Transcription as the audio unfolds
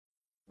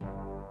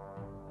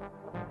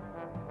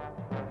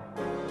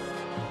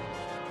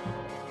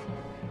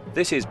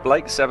This is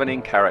Blake 7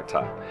 in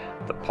Character,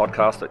 the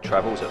podcast that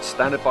travels at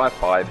standard by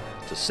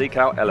 5 to seek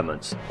out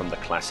elements from the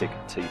classic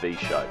TV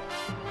show.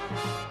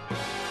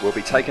 We'll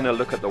be taking a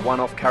look at the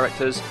one-off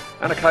characters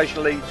and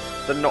occasionally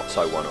the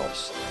not-so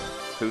one-offs,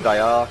 who they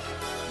are,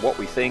 what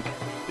we think,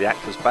 the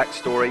actor's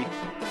backstory,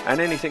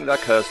 and anything that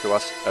occurs to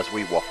us as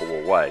we waffle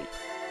away.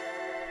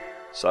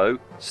 So,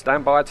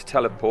 stand by to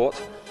teleport,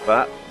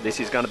 but this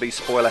is going to be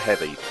spoiler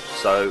heavy,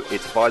 so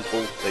it's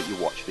advisable that you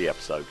watch the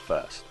episode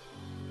first.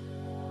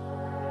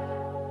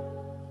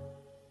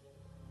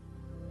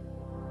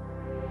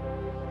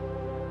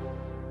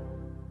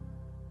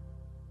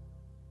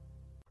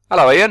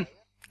 Hello, Ian.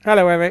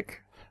 Hello,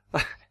 Eric.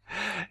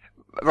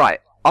 Right,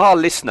 our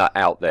listener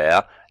out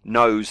there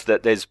knows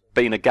that there's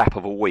been a gap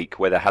of a week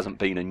where there hasn't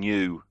been a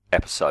new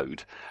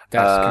episode.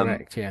 That's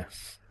correct,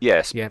 yes.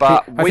 Yes, yeah,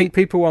 but I think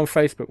people on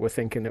Facebook were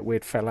thinking that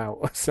we'd fell out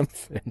or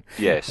something.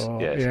 Yes,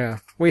 or, yes. Yeah,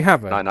 we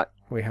haven't. No,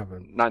 we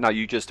haven't. No,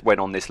 you just went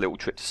on this little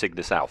trip to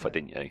Cygnus Alpha,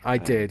 didn't you? I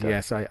did,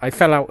 yes. I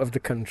fell out of the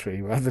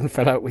country rather than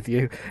fell out with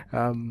you.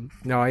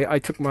 No, I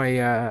took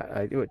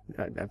my...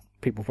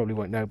 people probably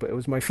won't know, but it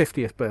was my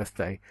 50th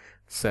birthday.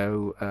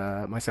 So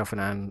myself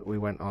and Anne, we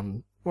went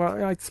on...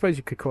 Well, I suppose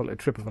you could call it a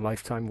trip of a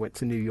lifetime. Went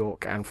to New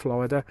York and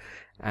Florida.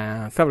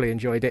 Thoroughly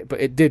enjoyed it,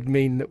 but it did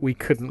mean that we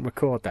couldn't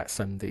record that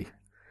Sunday.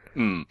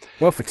 Mm.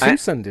 Well, for two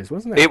Sundays,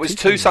 wasn't it? It was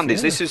two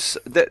Sundays. Yeah.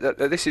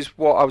 This is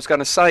what I was going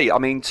to say. I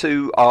mean,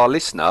 to our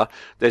listener,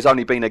 there's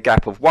only been a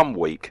gap of 1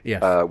 week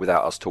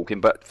without us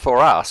talking. But for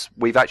us,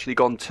 we've actually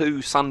gone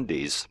 2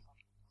 Sundays.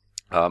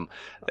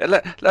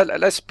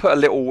 Let's put a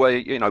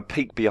little,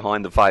 peek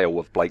behind the veil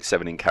of Blake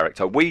 7 in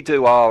Character. We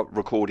do our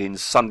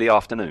recordings Sunday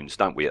afternoons,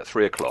 don't we, at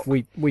 3 o'clock?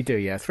 We do,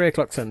 yeah. 3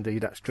 o'clock Sunday,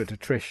 that's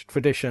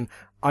tradition.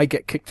 I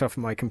get kicked off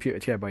my computer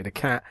chair by the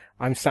cat.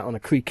 I'm sat on a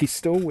creaky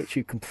stool, which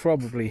you can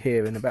probably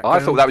hear in the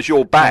background. I thought that was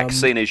your back,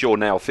 seeing as you're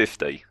now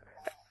 50.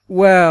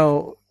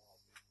 Well,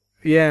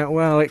 yeah,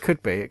 it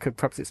could be.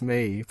 Perhaps it's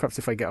me. Perhaps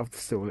if I get off the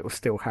stool, it will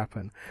still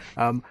happen.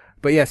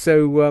 But yeah,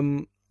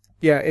 so...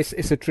 Yeah,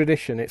 it's a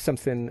tradition. It's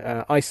something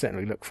I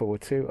certainly look forward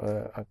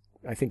to.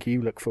 I think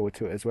you look forward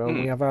to it as well.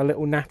 We have our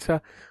little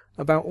natter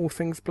about all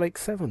things Blake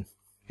 7.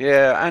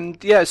 Yeah,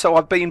 and so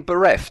I've been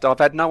bereft. I've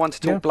had no one to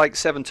talk Blake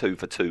 7 to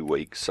for 2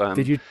 weeks.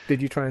 Did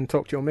you try and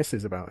talk to your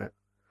missus about it?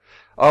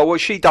 Oh well,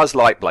 she does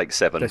like Blake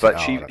 7, but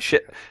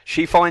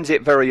she finds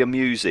it very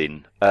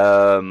amusing.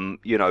 Her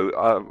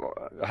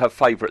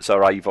favourites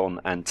are Avon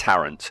and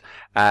Tarrant,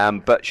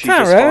 but she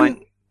just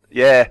finds.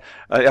 Yeah,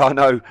 I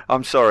know.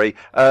 I'm sorry,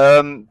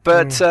 no.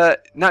 It's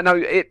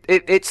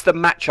the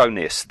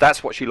macho-ness.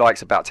 That's what she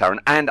likes about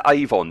Tarrant and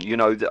Avon.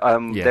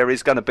 There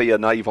is going to be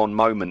an Avon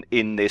moment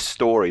in this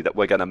story that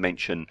we're going to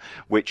mention,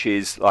 which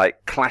is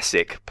like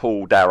classic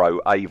Paul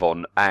Darrow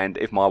Avon. And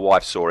if my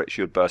wife saw it,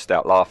 she would burst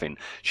out laughing.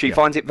 She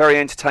finds it very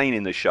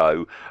entertaining, the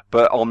show,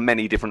 but on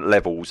many different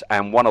levels.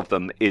 And one of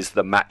them is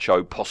the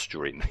macho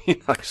posturing.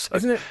 So.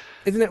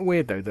 Isn't it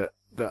weird though that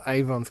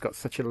Avon's got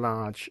such a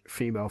large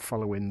female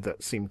following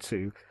that seem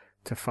to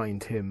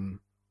find him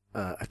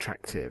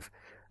attractive,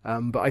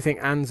 but I think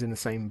Anne's in the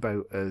same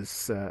boat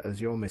as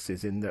your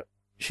missus in that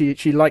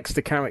she likes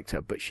the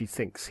character, but she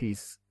thinks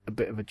he's a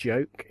bit of a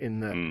joke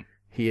in that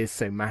he is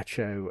so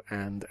macho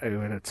and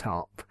over the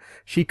top.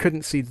 She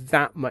couldn't see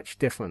that much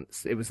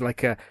difference. It was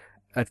like a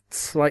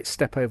slight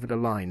step over the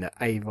line that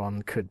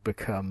Avon could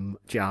become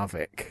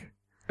Jarvik.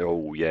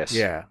 Oh yes,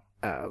 yeah.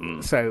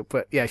 So,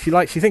 but yeah,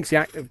 she thinks the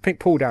actor,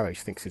 Paul Darrow,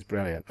 she thinks is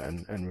brilliant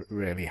and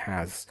really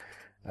has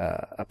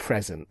a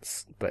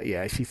presence. But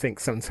yeah, she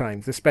thinks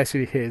sometimes,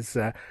 especially his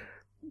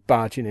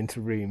barging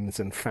into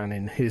rooms and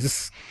fanning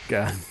his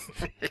gun.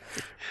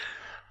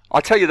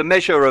 I tell you, the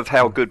measure of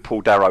how good Paul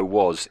Darrow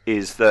was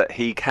is that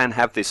he can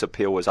have this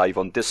appeal as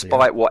Avon,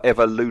 despite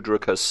whatever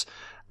ludicrous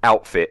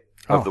outfit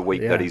of the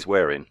week that he's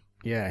wearing.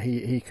 Yeah,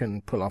 he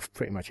can pull off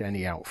pretty much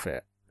any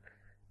outfit.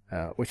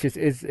 Which is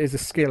a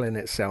skill in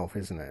itself,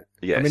 isn't it?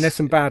 Yes. I mean, there's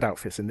some bad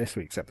outfits in this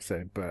week's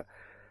episode, but...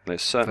 There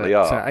certainly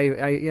are.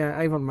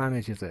 Avon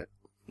manages it.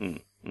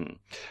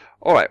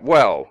 All right,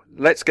 well,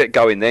 let's get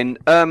going then.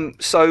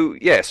 So,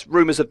 yes,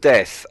 Rumours of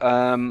Death.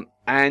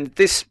 And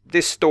this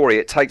story,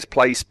 it takes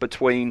place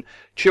between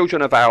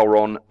Children of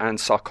Auron and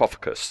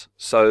Sarcophagus.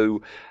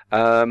 So,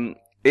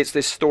 it's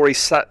this story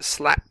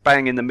slap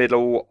bang in the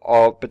middle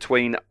of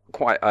between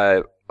quite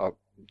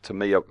to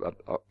me,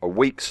 a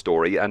weak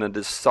story and a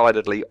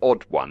decidedly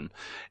odd one.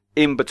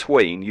 In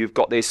between, you've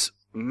got this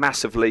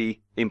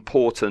massively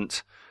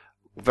important,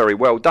 very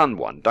well done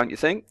one, don't you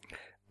think?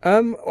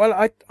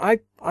 Well,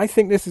 I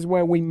think this is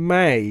where we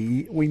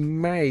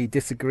may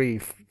disagree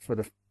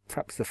for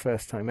perhaps the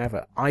first time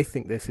ever. I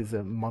think this is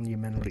a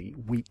monumentally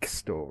weak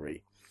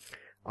story.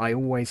 I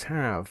always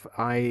have.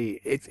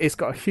 It's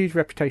got a huge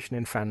reputation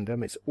in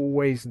fandom. It's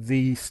always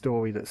the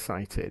story that's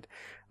cited.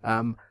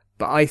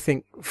 But I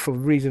think, for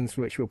reasons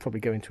which we'll probably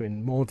go into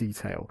in more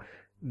detail,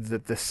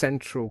 that the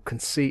central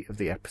conceit of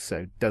the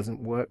episode doesn't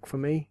work for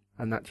me,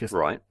 and that just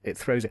it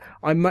throws it.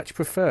 I much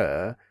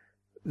prefer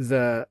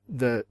the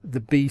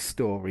B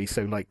story,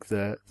 so like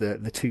the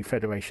 2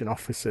 Federation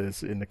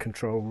officers in the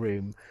control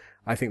room.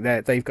 I think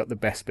they've got the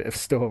best bit of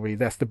story.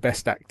 That's the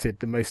best acted,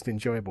 the most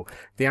enjoyable.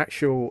 The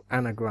actual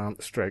Anna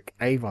Grant stroke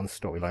Avon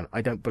storyline,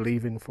 I don't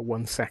believe in for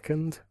 1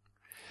 second.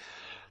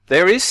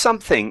 There is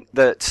something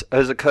that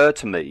has occurred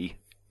to me,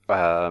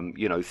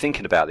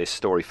 thinking about this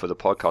story for the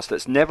podcast,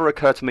 that's never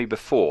occurred to me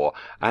before,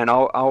 and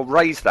I'll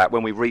raise that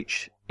when we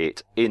reach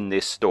it in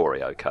this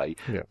story, okay?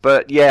 Yeah.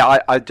 But yeah,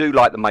 I do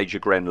like the Major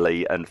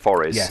Grenly and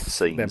Forrest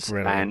scenes,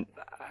 they're brilliant.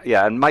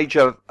 and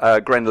Major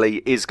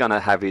Grenly is going to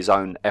have his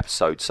own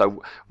episode,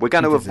 so we're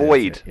going to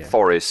avoid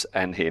Forrest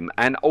and him.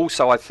 And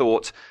also, I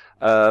thought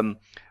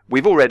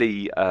we've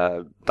already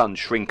done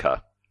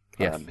Shrinker.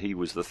 Yes. He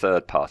was the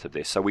third part of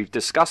this, so we've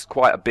discussed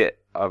quite a bit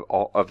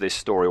of this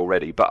story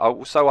already. But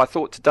also, I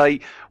thought today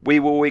we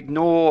will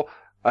ignore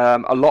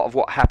a lot of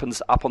what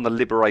happens up on the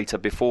Liberator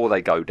before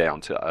they go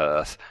down to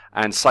Earth,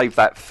 and save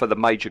that for the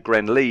Major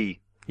Grenly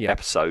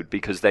episode,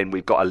 because then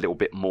we've got a little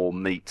bit more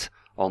meat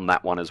on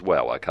that one as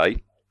well.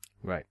 Okay.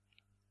 Right.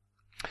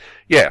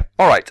 Yeah.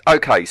 All right.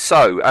 Okay.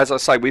 So, as I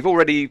say, we've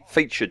already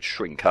featured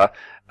Shrinker.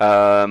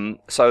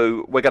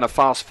 So we're going to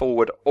fast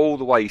forward all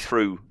the way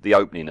through the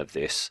opening of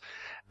this.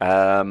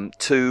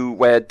 To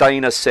where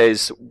Dana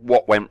says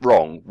what went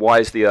wrong. Why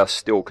is the Earth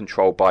still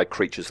controlled by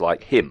creatures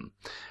like him?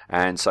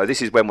 And so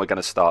this is when we're going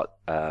to start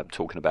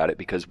talking about it,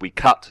 because we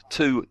cut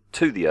to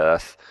the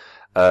Earth,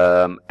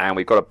 and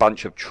we've got a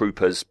bunch of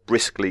troopers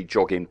briskly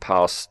jogging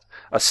past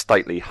a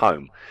stately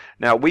home.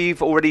 Now,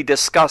 we've already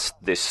discussed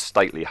this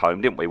stately home,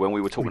 didn't we, when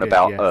we were talking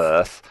about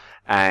Earth,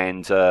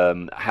 and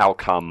how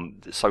come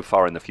so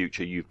far in the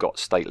future you've got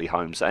stately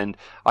homes. And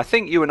I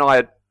think you and I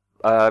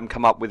had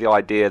come up with the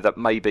idea that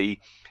maybe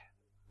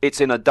it's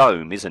in a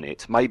dome, isn't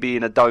it? Maybe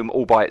in a dome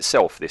all by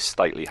itself, this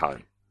stately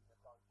home.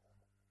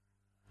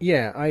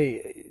 Yeah,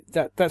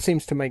 that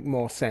seems to make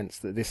more sense,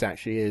 that this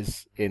actually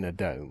is in a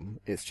dome.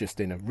 It's just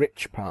in a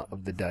rich part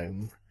of the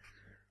dome.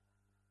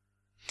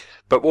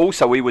 But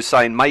also we were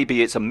saying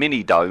maybe it's a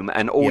mini dome,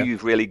 and all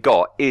you've really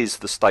got is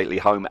the stately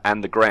home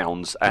and the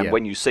grounds. And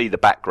when you see the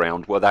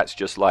background, well, that's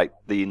just like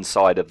the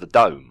inside of the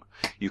dome.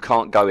 You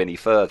can't go any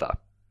further.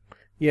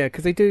 Yeah,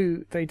 because they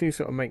do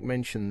sort of make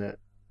mention that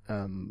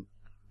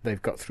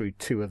they've got through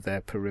 2 of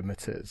their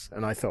perimeters,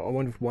 and I thought, I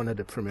wonder if one of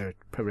the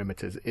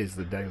perimeters is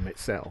the dome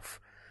itself.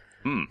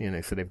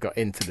 So they've got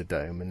into the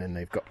dome and then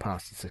they've got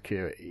past the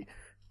security.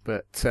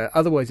 But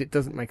otherwise, it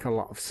doesn't make a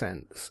lot of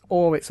sense.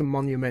 Or it's a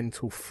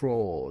monumental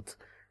fraud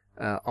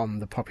on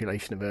the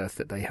population of Earth,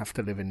 that they have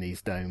to live in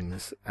these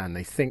domes and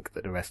they think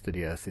that the rest of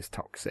the Earth is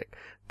toxic.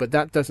 But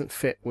that doesn't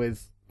fit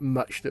with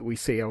much that we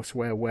see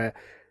elsewhere, where,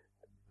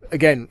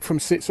 again, from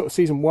sort of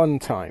season 1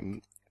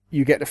 time,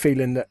 you get the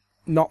feeling that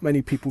not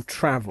many people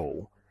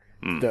travel.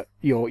 That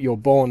you're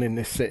born in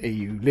this city,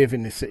 you live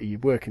in this city, you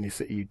work in this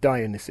city, you die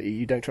in this city,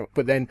 you don't travel.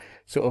 But then,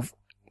 sort of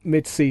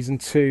mid-season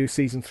 2,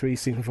 season 3,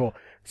 season 4,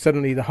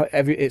 suddenly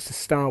it's a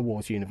Star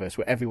Wars universe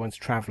where everyone's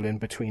travelling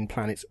between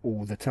planets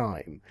all the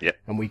time. Yep.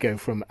 And we go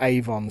from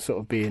Avon sort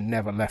of being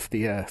never left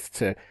the Earth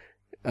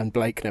and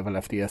Blake never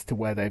left the Earth, to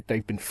where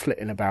they've been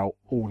flitting about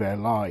all their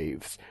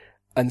lives.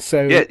 And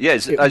so it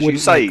as you wouldn't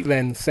say, make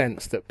then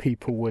sense that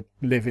people would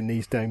live in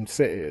these domed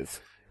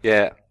cities.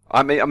 Yeah.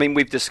 I mean,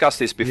 we've discussed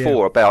this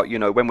before about,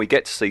 when we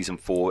get to season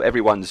 4,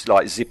 everyone's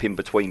like zipping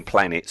between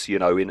planets, in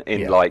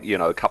like,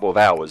 a couple of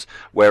hours.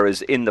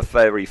 Whereas in the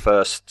very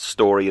first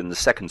story and the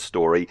second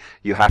story,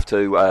 you have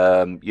to,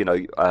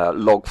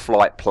 log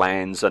flight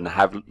plans and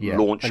have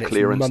launch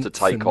clearance to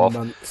take off,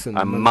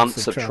 and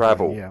months of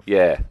travel.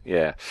 Yeah.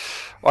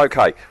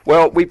 Okay.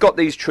 Well, we've got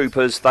these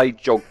troopers. They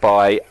jog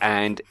by,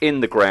 and in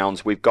the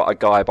grounds, we've got a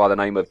guy by the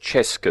name of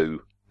Chesku,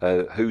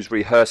 who's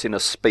rehearsing a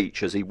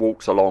speech as he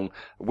walks along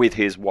with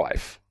his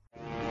wife.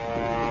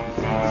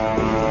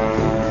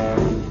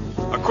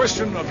 A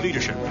question of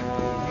leadership.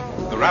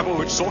 The rabble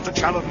which sought to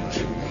challenge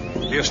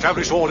the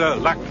established order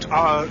lacked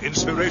our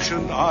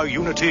inspiration, our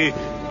unity,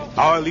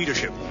 our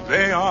leadership.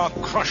 They are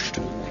crushed.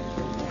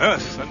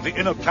 Earth and the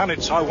inner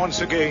planets are once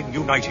again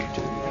united.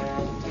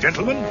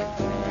 Gentlemen,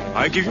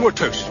 I give you a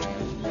toast.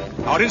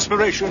 Our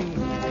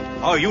inspiration,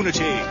 our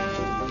unity,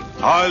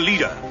 our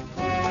leader,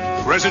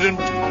 President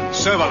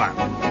Servalan.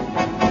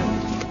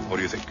 What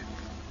do you think?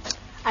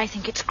 I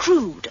think it's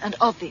crude and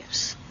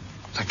obvious.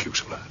 Thank you,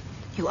 Sola.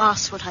 You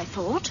asked what I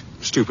thought.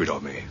 Stupid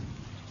of me.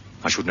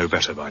 I should know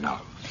better by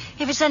now.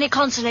 If it's any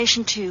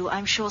consolation too,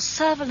 I'm sure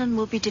Servalan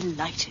will be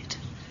delighted.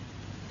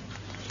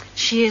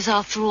 She is,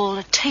 after all,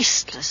 a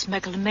tasteless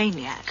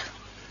megalomaniac.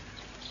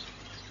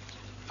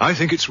 I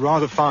think it's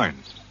rather fine.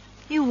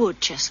 You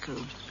would,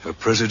 Chesku. A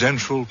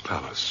presidential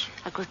palace.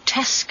 A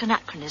grotesque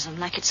anachronism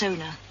like its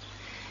owner.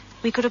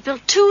 We could have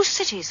built 2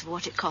 cities for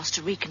what it cost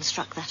to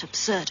reconstruct that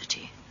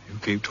absurdity. You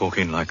keep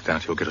talking like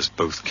that, you'll get us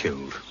both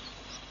killed.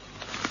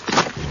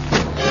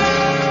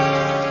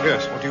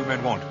 Yes, what do you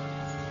men want?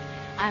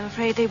 I'm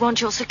afraid they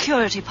want your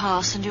security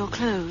pass and your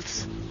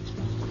clothes.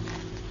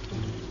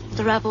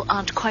 The rabble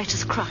aren't quite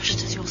as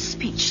crushed as your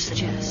speech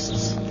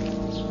suggests.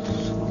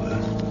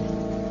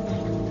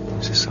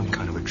 Is this some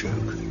kind of a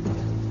joke?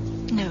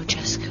 No,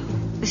 Chesku.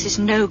 This is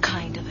no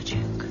kind of a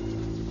joke.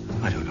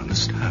 I don't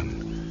understand.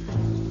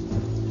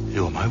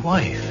 You're my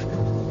wife.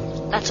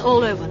 That's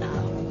all over now.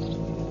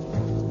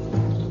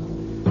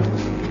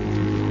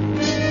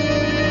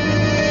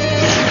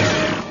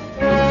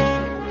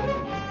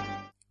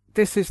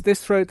 This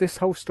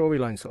whole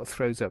storyline sort of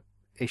throws up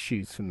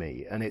issues for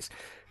me, and it's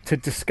to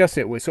discuss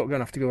it. We're sort of going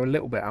to have to go a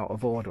little bit out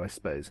of order, I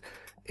suppose.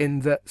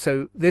 In that,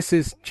 so this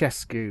is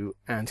Chescu,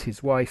 and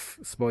his wife.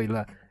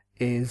 Spoiler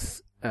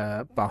is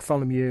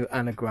Bartholomew,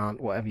 Anna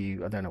Grant, whatever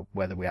I don't know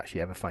whether we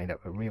actually ever find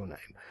out her real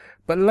name.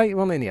 But later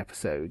on in the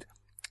episode,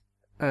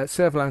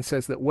 Servalan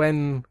says that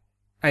when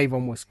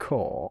Avon was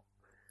caught,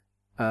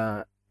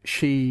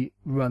 she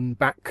run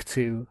back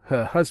to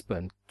her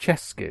husband,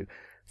 Chescu.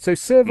 So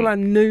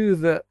Servalan knew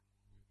that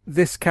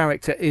this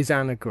character is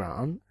Anna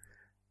Grant.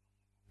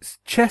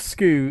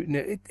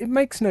 Chescu, it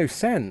makes no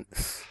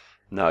sense.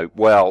 No,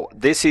 well,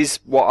 this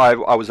is what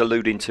I was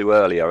alluding to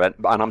earlier, and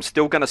I'm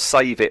still going to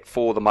save it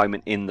for the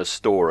moment in the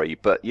story.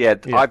 But yeah,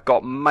 I've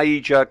got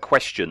major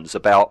questions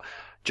about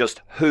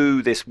just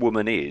who this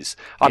woman is.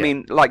 I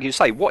mean, like you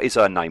say, what is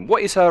her name?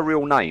 What is her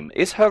real name?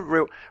 Is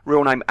her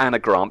real name Anna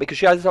Grant? Because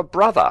she has a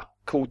brother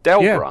called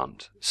Del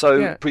Grant.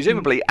 So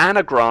presumably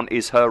Anna Grant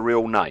is her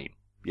real name.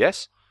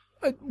 Yes?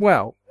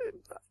 Well,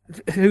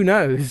 who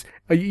knows?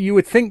 You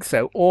would think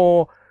so.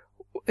 Or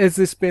has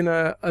this been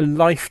a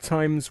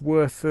lifetime's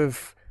worth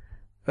of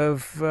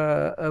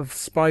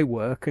spy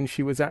work, and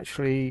she was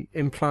actually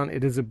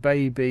implanted as a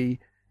baby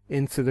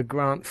into the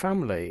Grant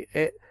family?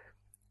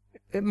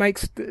 It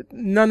makes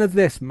none of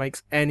this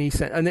makes any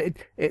sense, and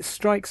it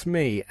strikes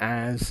me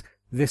as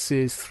this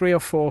is 3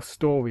 or 4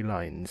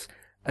 storylines,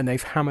 and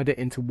they've hammered it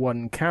into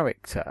one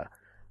character,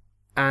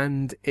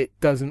 and it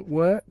doesn't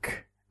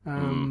work.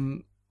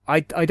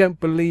 I don't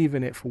believe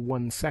in it for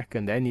 1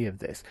 second, any of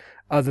this,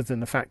 other than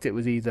the fact it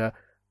was either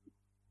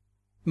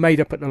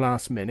made up at the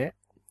last minute,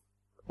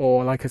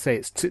 or like I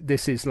say,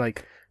 this is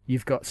like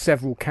you've got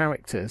several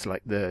characters,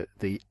 like the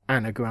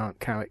Anna Grant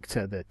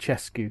character, the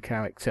Chescu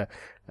character,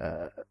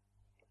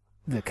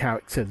 the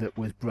character that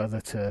was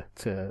brother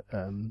to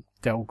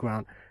Del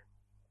Grant.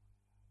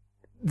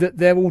 That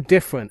they're all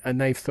different, and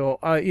they've thought,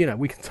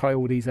 we can tie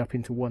all these up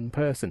into one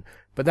person.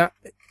 But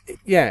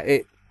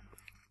it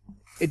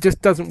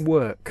just doesn't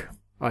work,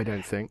 I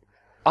don't think.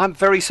 I'm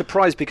very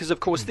surprised because, of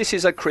course, this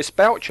is a Chris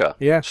Boucher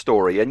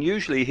story, and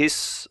usually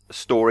his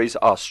stories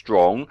are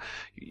strong,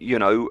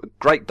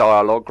 great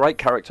dialogue, great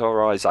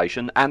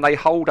characterization, and they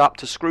hold up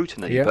to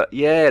scrutiny. Yeah. But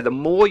the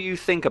more you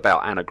think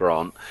about Anna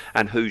Grant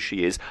and who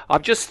she is,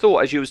 I've just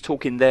thought, as you was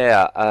talking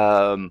there,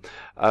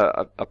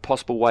 a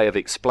possible way of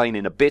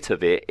explaining a bit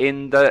of it,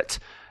 in that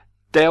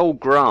Del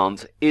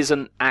Grant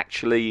isn't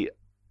actually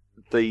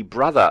the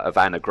brother of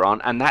Anna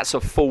Grant, and that's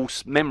a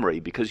false memory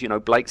because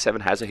Blake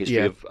Seven has a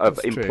history of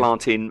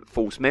implanting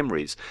false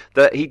memories.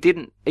 That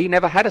he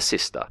never had a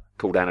sister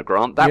called Anna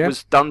Grant. That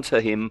was done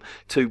to him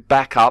to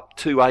back up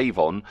to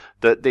Avon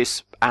that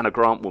this Anna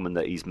Grant woman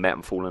that he's met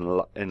and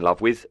fallen in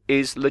love with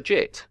is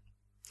legit.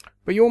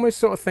 But you almost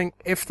sort of think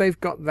if they've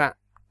got that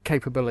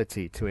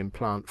capability to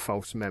implant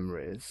false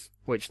memories,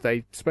 which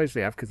they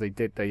supposedly have because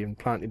they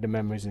implanted the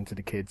memories into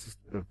the kids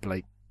of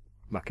Blake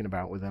mucking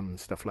about with them and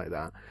stuff like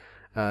that.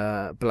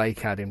 Blake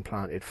had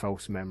implanted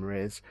false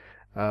memories.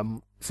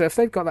 So if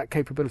they've got that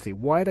capability,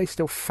 why are they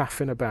still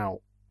faffing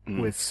about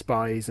with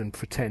spies and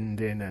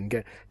pretending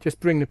and just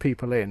bring the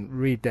people in,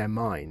 read their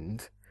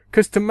mind?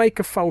 Because to make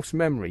a false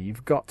memory,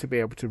 you've got to be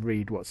able to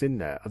read what's in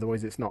there.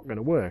 Otherwise, it's not going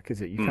to work,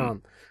 is it? You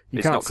can't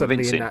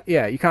suddenly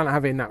you can't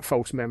have in that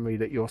false memory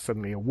that you're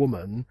suddenly a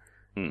woman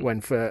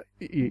when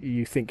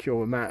you think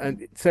you're a man.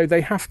 And so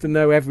they have to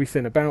know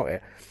everything about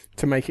it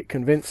to make it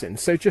convincing.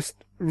 So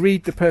just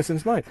read the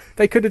person's mind.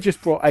 They could have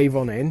just brought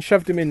Avon in,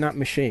 shoved him in that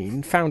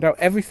machine, found out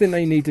everything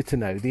they needed to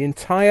know, the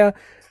entire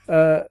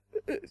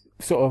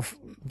sort of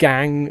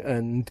gang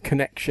and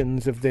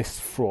connections of this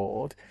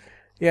fraud.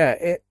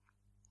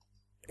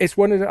 It's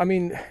one of the, I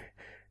mean,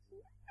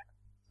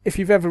 if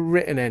you've ever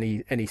written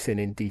anything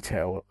in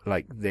detail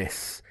like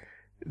this,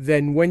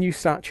 then when you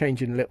start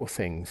changing little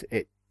things,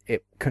 it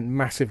can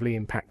massively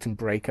impact and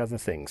break other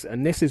things.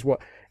 And this is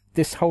what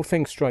this whole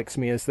thing strikes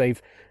me as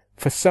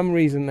for some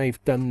reason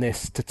they've done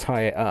this to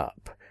tie it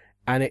up,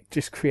 and it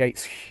just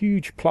creates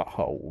huge plot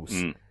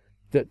holes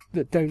that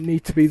don't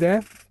need to be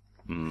there.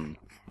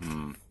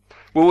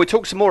 Well, we'll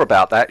talk some more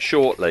about that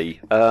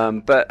shortly,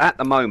 but at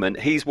the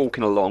moment he's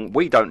walking along.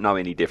 We don't know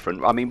any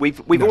different. I mean,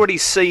 we've already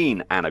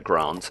seen Anna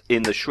Grant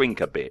in the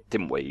Shrinker bit,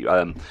 didn't we?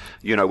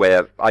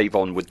 Where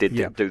Avon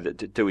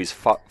do his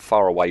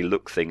far away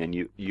look thing, and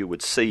you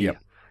would see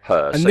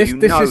her, and so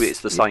it's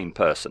the same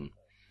person.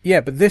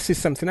 Yeah, but this is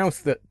something else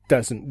that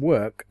doesn't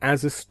work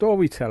as a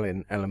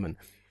storytelling element.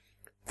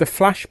 The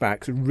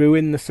flashbacks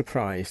ruin the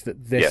surprise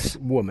that this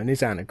woman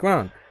is Anna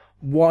Grant.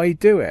 Why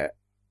do it?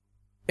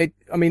 The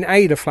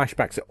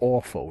flashbacks are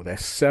awful. They're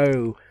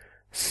so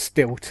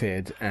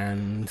stilted,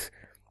 and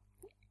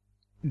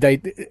they,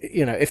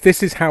 if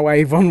this is how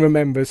Avon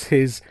remembers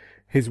his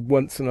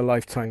once in a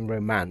lifetime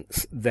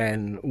romance,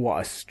 then what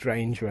a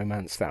strange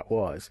romance that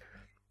was.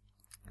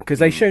 Because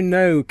they show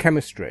no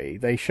chemistry,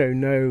 they show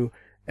no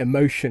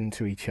emotion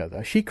to each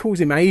other. She calls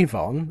him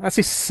Avon. That's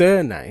his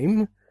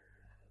surname.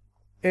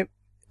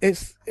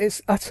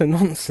 It's utter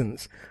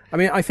nonsense. I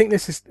mean, I think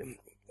this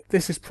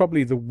is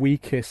probably the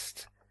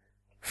weakest,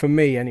 for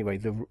me anyway,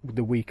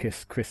 the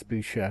weakest Chris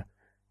Boucher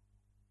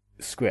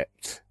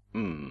script.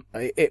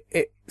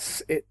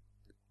 It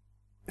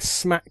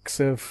smacks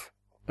of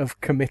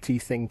committee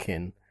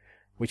thinking,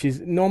 which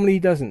is normally he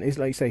doesn't. Is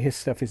like you say, his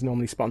stuff is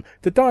normally spot on.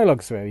 The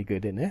dialogue's very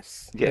good in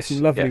this. Yes, there's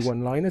some lovely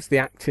one-liners. The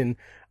acting,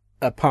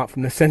 apart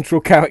from the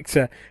central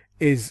character,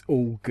 is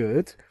all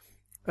good.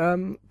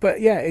 But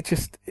yeah, it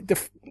just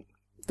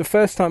the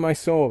first time I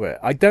saw it,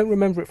 I don't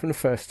remember it from the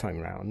first time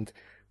round.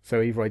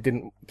 So either I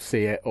didn't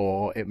see it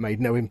or it made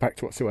no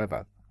impact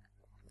whatsoever.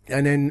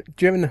 And then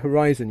during the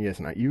Horizon years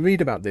now, you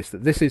read about this,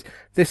 that this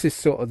is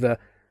sort of the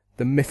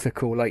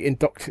mythical, like in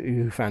Doctor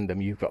Who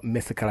fandom, you've got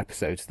mythical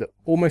episodes that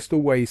almost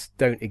always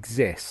don't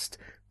exist,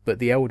 but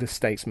the elder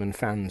statesman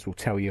fans will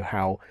tell you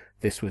how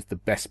this was the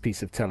best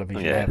piece of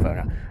television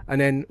ever. And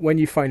then when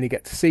you finally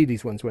get to see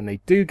these ones, when they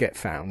do get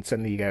found,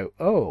 suddenly you go,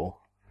 oh,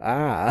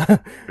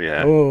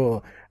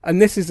 oh. And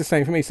this is the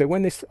same for me. So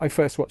when I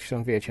first watched it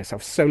on VHS, I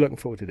was so looking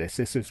forward to this.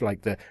 This was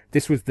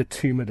the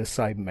Tomb of the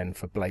Cybermen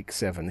for Blake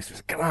 7. This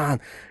was, come on.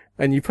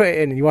 And you put it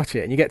in and you watch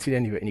it and you get to the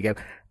end of it and you go,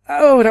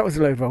 oh, that was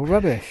a load of old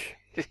rubbish.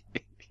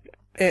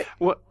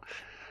 Well,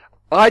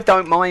 I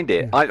don't mind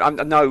it.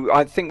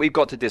 I think we've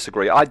got to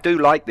disagree. I do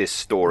like this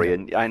story,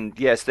 and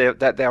yes,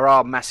 there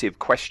are massive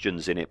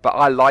questions in it, but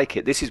I like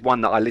it. This is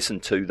one that I listen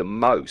to the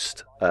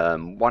most.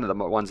 One of the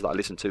ones that I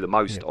listen to the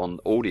most on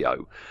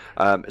audio,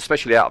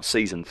 especially out of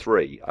season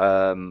 3.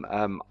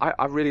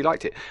 I really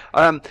liked it.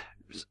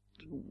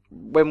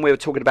 When we were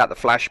talking about the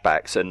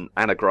flashbacks and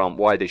Anna Grant,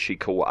 why does she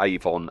call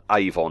Avon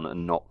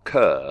and not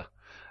Kerr?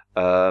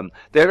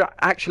 There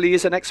actually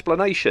is an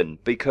explanation,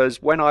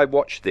 because when I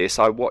watched this,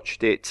 I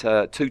watched it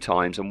 2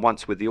 times, and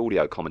once with the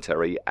audio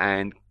commentary,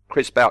 and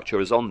Chris Boucher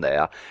is on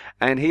there,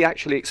 and he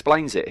actually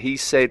explains it. He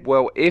said,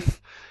 well,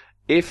 if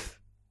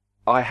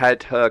I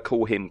had her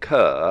call him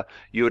Kerr,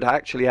 you would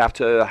actually have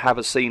to have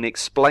a scene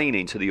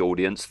explaining to the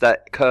audience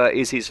that Kerr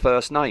is his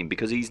first name,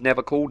 because he's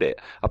never called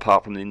it,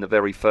 apart from in the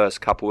very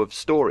first couple of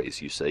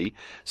stories, you see.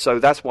 So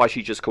that's why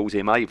she just calls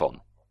him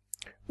Avon.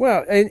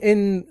 Well,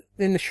 in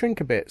the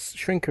Shrinker bits,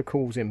 Shrinker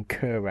calls him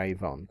Kerr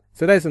Avon.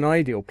 So there's an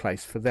ideal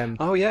place for them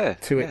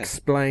to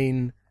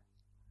explain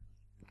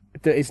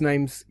that his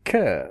name's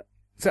Kerr.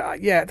 So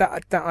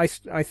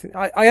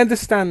I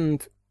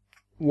understand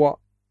what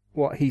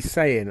he's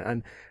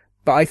saying,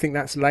 but I think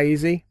that's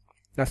lazy.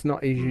 That's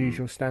not his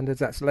usual standards.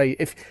 That's lazy.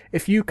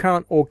 If you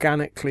can't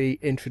organically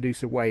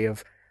introduce a way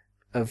of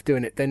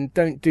doing it, then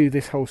don't do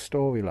this whole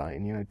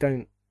storyline. You know,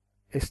 don't.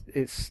 It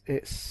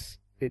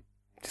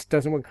just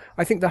doesn't work.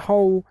 I think the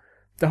whole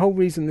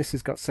reason this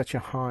has got such a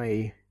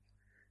high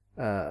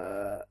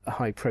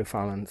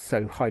profile and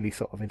so highly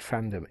thought of in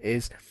fandom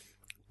is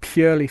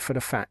purely for the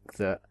fact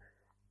that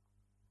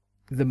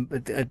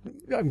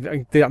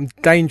I'm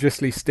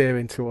dangerously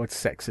steering towards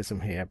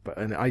sexism here,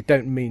 and I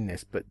don't mean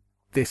this, but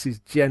this is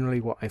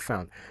generally what I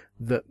found,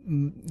 that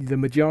the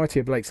majority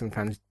of Blake 7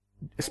 fans,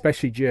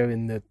 especially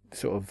during the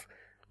sort of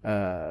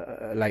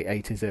late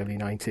 80s, early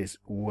 90s,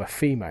 were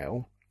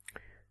female,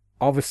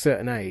 of a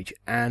certain age,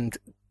 and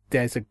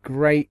there's a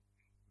great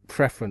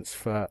preference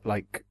for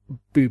like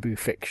boo-boo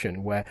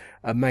fiction where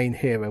a main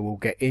hero will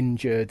get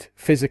injured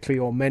physically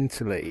or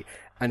mentally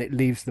and it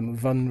leaves them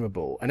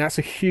vulnerable, and that's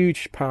a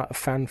huge part of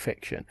fan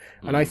fiction.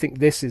 And I think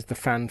this is the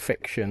fan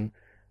fiction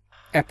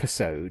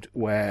episode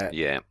where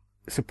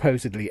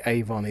supposedly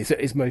Avon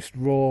is most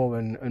raw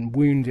and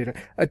wounded.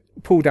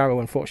 Paul Darrell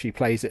unfortunately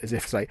plays it as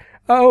if it's like,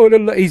 oh,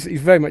 he's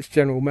very much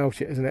General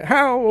Melchett, isn't it?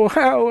 Howl.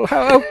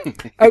 Oh,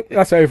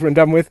 that's over and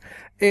done with.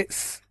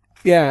 It's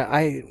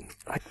I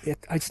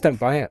just don't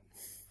buy it.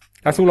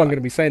 That's all I'm going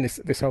to be saying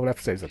this whole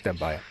episode is I don't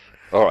buy it.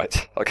 All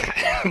right.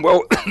 Okay.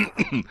 Well,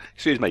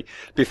 excuse me.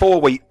 Before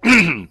we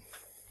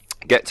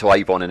get to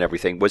Avon and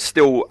everything, we're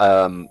still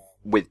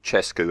with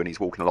Chescu, and he's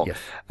walking along. Yes.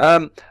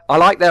 I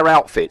like their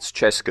outfits,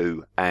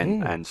 Chescu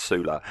and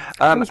Sula.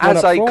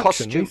 As a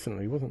costume,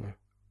 recently, wasn't there?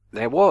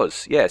 There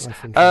was, yes.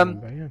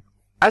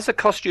 As a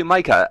costume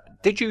maker,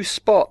 did you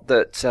spot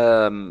that?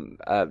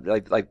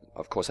 They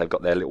of course they've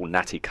got their little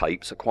natty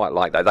capes. I quite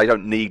like that. They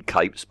don't need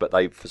capes, but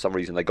for some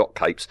reason they got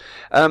capes.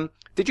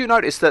 Did you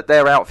notice that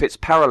their outfits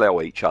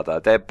parallel each other?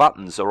 Their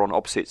buttons are on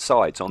opposite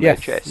sides on their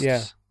chests.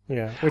 Yeah.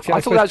 Which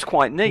I thought that was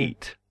quite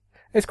neat.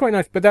 It's quite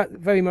nice, but that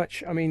very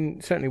much, I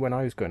mean, certainly when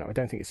I was growing up, I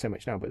don't think it's so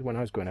much now, but when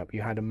I was growing up,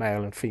 you had a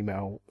male and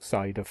female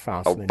side of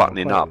fastening. Oh,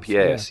 buttoning up,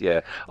 yes,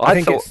 yeah.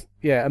 I think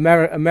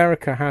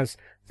America has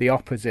the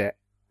opposite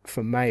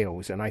for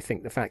males, and I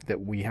think the fact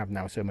that we have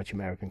now so much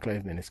American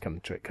clothing in this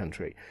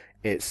country,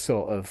 it's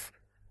sort of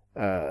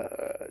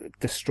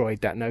destroyed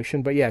that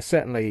notion. But yeah,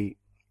 certainly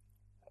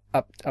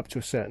up to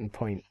a certain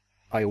point,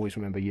 I always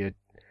remember you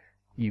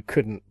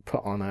couldn't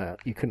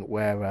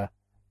wear a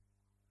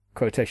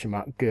quotation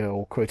mark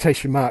girl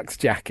quotation marks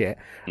jacket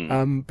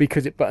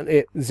because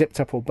it zipped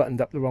up or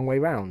buttoned up the wrong way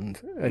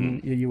round,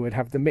 and you would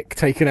have the mick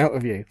taken out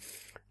of you.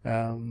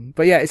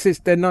 But yeah,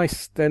 they're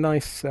nice. They're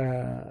nice.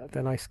 They're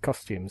nice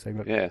costumes. They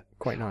look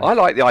quite nice. I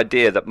like the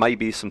idea that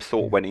maybe some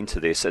thought went into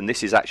this, and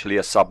this is actually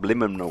a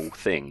subliminal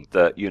thing.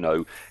 That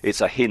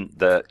it's a hint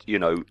that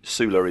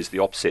Sula is the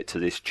opposite to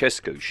this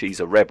Chesku. She's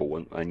a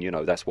rebel,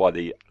 and that's why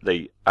the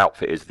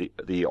outfit is the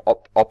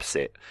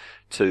opposite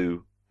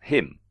to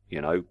him.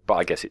 But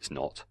I guess it's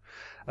not.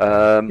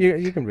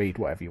 You can read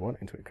whatever you want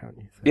into it, can't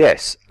you? So.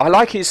 Yes, I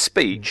like his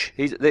speech.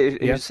 His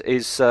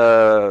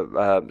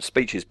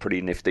speech is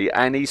pretty nifty,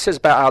 and he says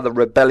about how the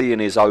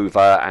rebellion is over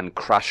and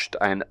crushed,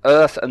 and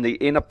Earth and the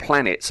inner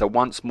planets are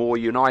once more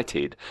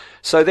united.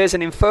 So there's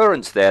an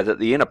inference there that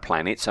the inner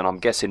planets, and I'm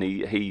guessing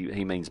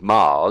he means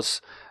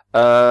Mars,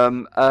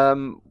 is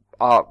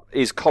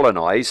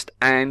colonised,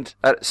 and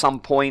at some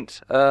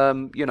point,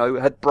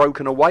 had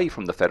broken away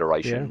from the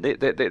Federation. Yeah.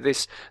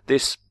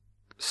 This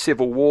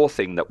civil war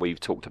thing that we've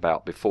talked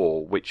about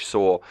before, which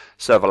saw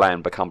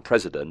Servalan become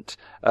president,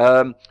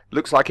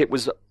 looks like it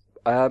was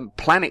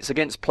planets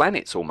against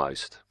planets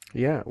almost.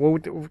 Yeah. Well,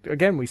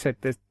 again, we said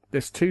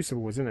there's two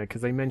civil wars, isn't there?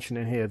 Because they mention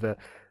in here that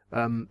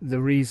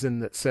the reason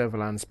that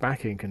Servalan's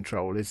back in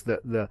control is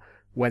that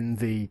when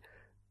the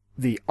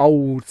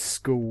old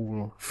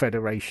school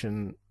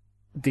Federation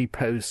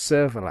deposed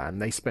Servalan,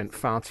 they spent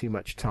far too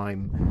much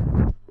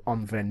time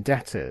on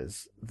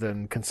vendettas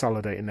than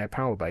consolidating their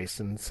power base,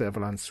 and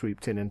Servalan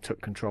swooped in and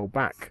took control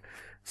back.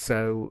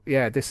 So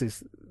yeah, this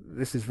is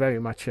very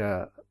much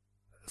a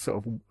sort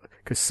of,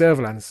 because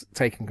Servalan's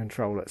taken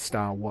control at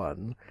Star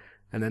 1,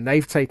 and then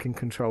they've taken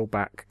control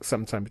back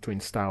sometime between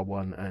Star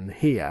 1 and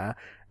here,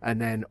 and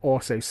then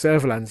also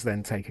Servalan's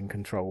then taken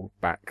control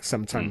back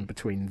sometime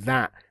between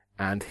that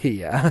and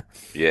here.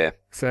 Yeah.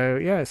 So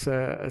yeah, it's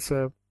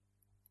a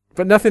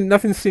but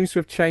nothing seems to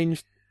have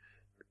changed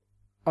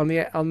on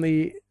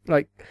the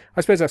like,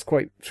 I suppose that's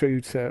quite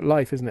true to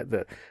life, isn't it?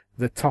 That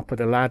the top of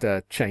the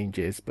ladder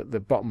changes, but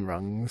the bottom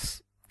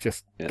rungs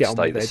just get on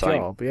with their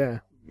job.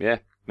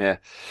 Yeah.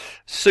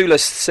 Sula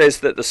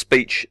says that the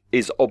speech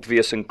is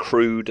obvious and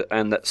crude,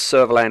 and that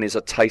Servalan is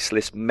a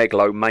tasteless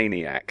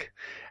megalomaniac,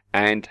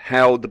 and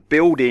how the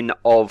building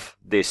of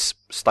this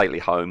stately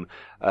home,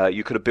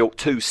 you could have built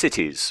 2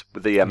 cities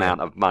with the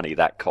amount of money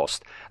that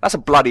cost. That's a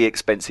bloody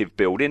expensive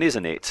building,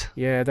 isn't it?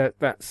 Yeah,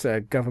 that's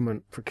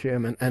government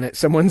procurement, and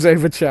someone's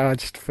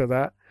overcharged for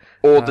that.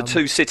 Or the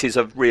 2 cities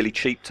are really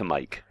cheap to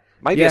make.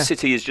 Maybe a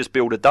city is just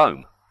build a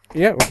dome.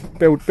 Yeah,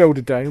 build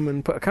a dome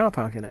and put a car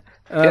park in it.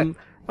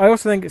 I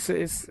also think it's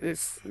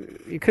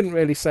you couldn't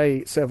really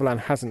say Servalan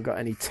hasn't got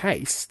any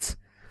taste.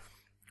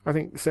 I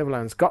think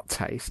Servalan's got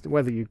taste,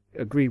 whether you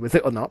agree with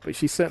it or not. But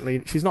she's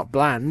not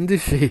bland,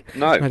 is she?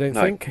 No, I don't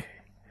think.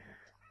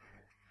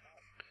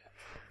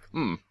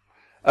 2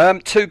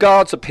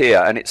 guards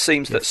appear, and it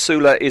seems that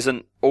Sula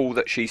isn't all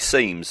that she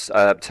seems,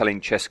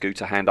 telling Chesku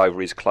to hand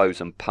over his clothes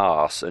and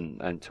pass,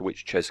 and to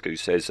which Chesku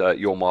says,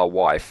 "You're my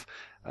wife."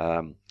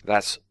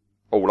 That's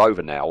all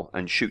over now,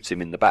 and shoots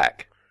him in the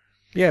back.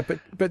 Yeah, but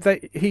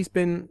they've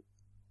been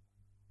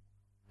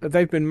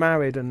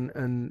married,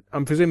 and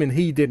I'm presuming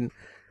he didn't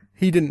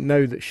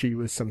know that she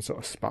was some sort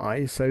of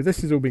spy. So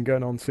this has all been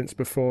going on since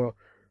before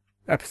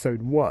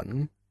episode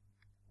 1.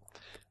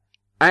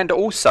 And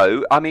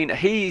also, I mean,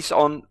 he's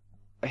on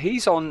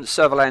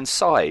Servalan's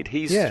side.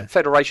 He's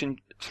Federation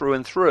through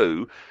and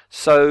through.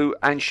 So,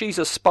 and she's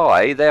a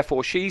spy,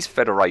 therefore she's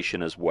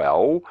Federation as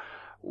well.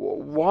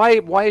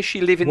 Why is she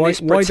living this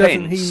pretense? Why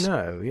doesn't he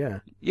know? Yeah.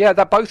 Yeah,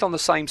 they're both on the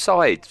same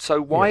side.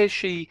 So why is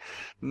she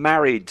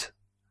married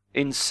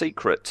in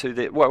secret to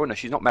the? Well, no,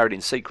 she's not married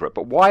in secret.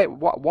 But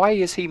why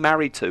is he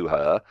married to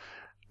her?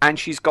 And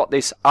she's got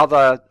this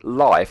other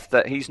life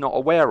that he's not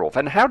aware of.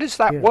 And how does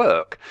that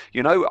work?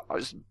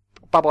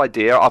 Bub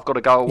idea. I've got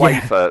to go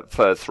away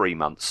for 3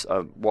 months.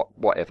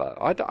 Whatever.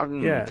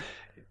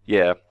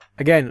 Yeah.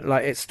 Again,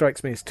 like, it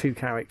strikes me as 2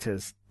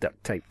 characters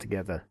duct taped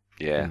together.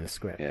 In the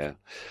script. Yeah.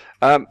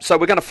 So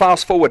we're going to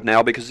fast forward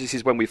now, because this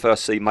is when we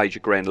first see Major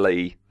Gren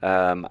Lee,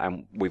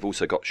 and we've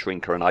also got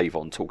Shrinker and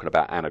Avon talking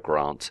about Anna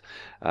Grant.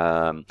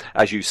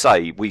 As you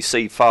say, we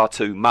see far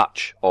too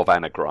much of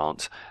Anna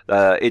Grant.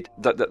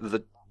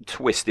 The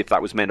twist, if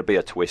that was meant to be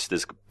a twist,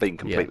 has been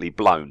completely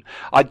blown.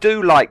 I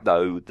do like,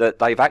 though, that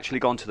they've actually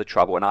gone to the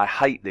trouble, and I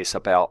hate this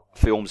about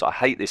films, I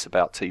hate this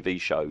about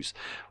TV shows,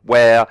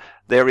 where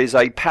there is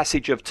a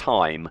passage of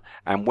time,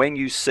 and when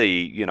you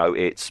see,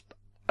 it's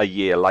a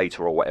year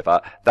later or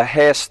whatever, the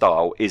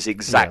hairstyle is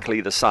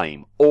exactly the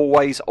same.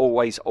 Always,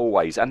 always,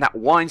 always. And that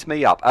winds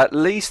me up. At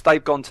least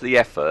they've gone to the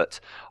effort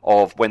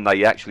of, when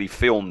they actually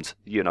filmed,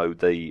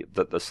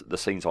 the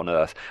scenes on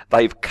Earth,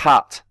 they've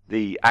cut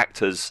the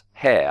actor's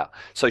hair.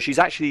 So she's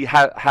actually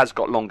has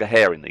got longer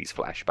hair in these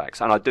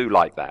flashbacks, and I do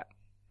like that.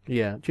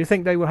 Yeah. Do you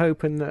think they were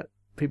hoping that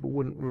people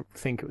wouldn't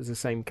think it was the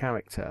same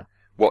character?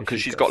 What, because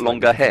she's got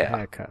longer hair?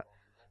 Haircut.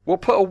 Well,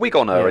 put a wig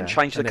on her and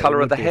change the colour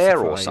of the hair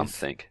or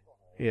something.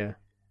 Yeah.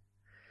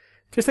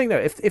 Just think, though,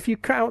 if you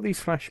cut out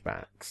these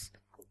flashbacks,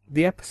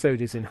 the episode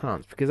is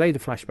enhanced, because the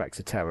flashbacks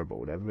are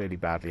terrible, they're really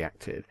badly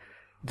acted.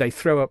 They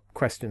throw up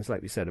questions,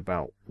 like we said,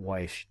 about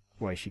why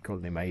why is she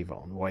calling him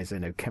Avon? Why is there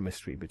no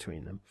chemistry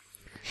between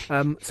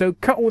them? So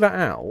cut all that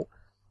out.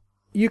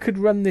 You could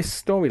run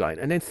this storyline,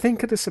 and then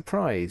think of the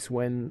surprise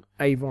when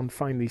Avon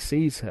finally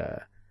sees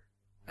her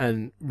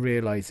and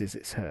realizes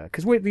it's her,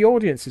 because the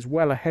audience is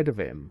well ahead of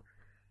him.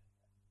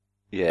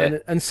 Yeah.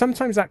 And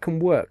sometimes that can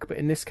work, but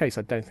in this case,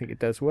 I don't think it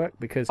does work,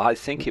 because I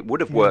think it would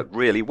have worked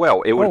really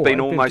well. It would have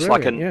been almost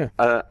like an M.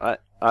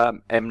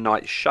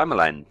 Night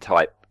Shyamalan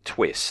type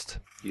twist,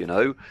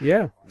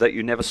 that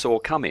you never saw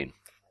coming.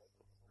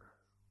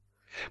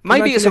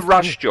 Maybe it's a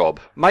rush job.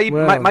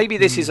 Maybe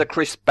this is a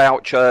Chris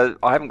Boucher.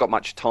 I haven't got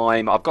much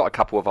time. I've got a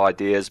couple of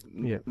ideas.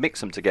 Mix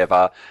them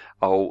together.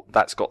 Oh,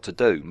 that's got to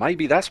do.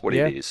 Maybe that's what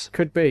it is.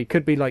 Could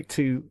be like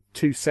two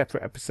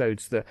separate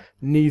episodes that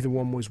neither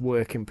one was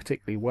working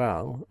particularly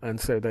well, and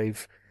so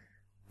they've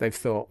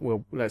thought,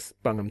 well, let's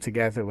bung them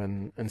together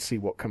and see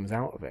what comes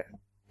out of it.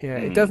 Yeah,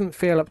 It doesn't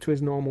feel up to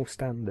his normal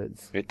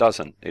standards. It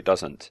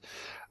doesn't.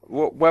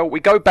 Well,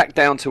 we go back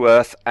down to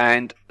Earth,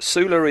 and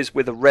Sula is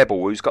with a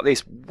rebel who's got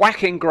this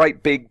whacking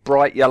great big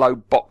bright yellow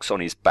box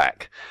on his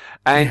back.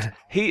 And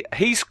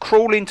he's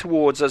crawling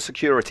towards a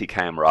security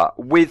camera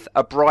with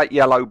a bright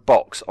yellow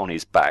box on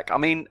his back. I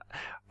mean,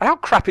 how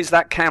crap is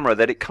that camera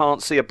that it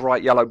can't see a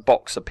bright yellow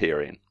box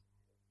appearing?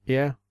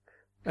 Yeah.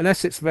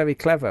 Unless it's very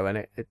clever and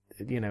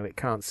it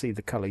can't see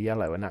the colour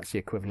yellow, and that's the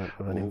equivalent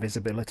of an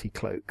invisibility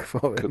cloak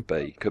for it.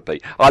 Could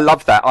be. I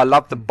love that. I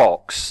love the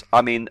box.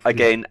 I mean,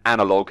 again,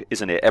 analog,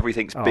 isn't it?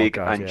 Everything's big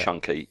and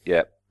chunky.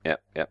 Yep.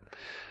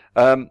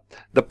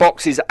 The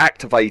box is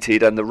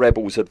activated and the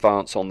rebels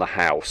advance on the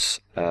house.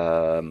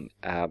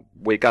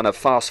 We're going to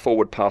fast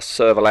forward past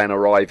Servalan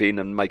arriving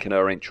and making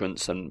her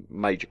entrance, and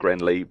Major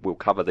Grenly, we'll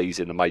cover these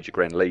in the Major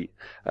Grenly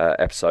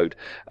episode,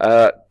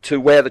 to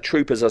where the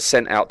troopers are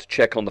sent out to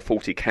check on the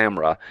faulty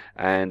camera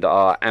and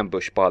are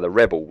ambushed by the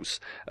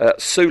rebels.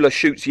 Sula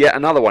shoots yet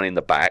another one in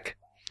the back,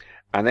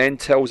 and then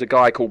tells a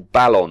guy called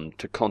Ballon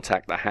to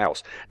contact the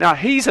house. Now,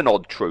 he's an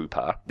odd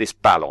trooper, this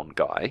Ballon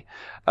guy.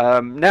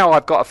 Now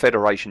I've got a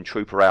Federation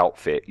trooper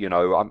outfit,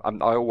 I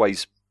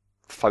always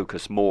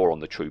focus more on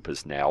the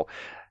troopers now.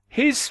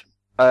 His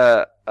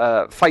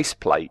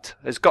faceplate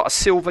has got a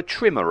silver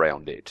trim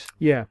around it.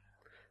 Yeah.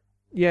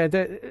 Yeah,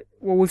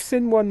 well, we've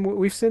seen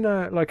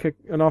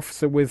an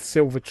officer with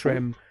silver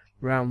trim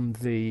round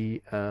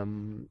the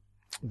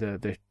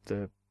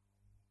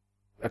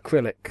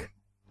acrylic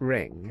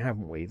ring,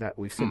 haven't we? That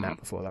we've seen that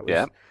before. That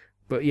was,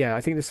 but yeah,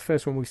 I think this is the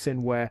first one we've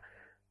seen where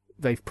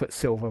they've put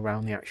silver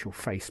around the actual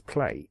face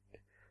plate.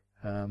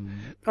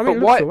 It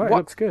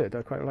looks good.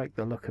 I quite like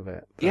the look of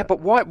it. But... Yeah,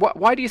 but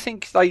why do you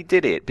think they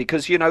did it?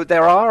 Because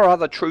there are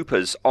other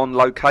troopers on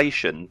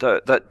location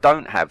that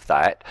don't have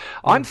that.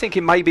 I'm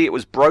thinking maybe it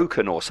was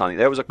broken or something.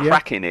 There was a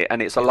crack in it,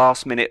 and it's a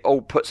last minute.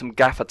 Put some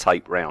gaffer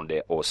tape round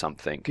it or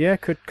something. Yeah,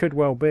 could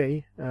well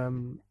be.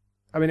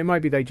 It might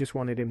be they just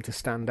wanted him to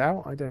stand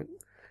out. I don't.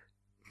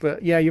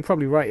 But yeah, you're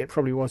probably right. It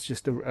probably was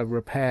just a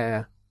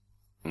repair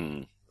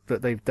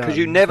that they've done. Because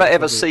you never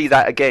ever see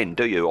that again,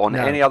 do you? On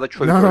any other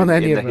trooper in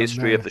the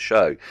history of the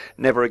show.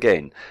 Never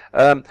again.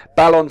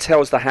 Ballon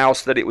tells the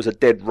house that it was a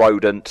dead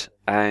rodent,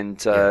 and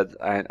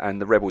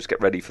the rebels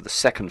get ready for the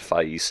second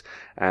phase.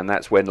 And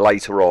that's when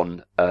later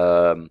on,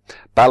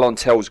 Ballon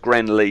tells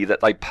Grenly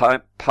that they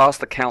passed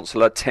the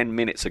councillor 10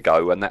 minutes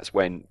ago, and that's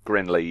when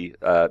Grenly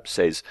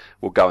says,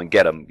 we'll go and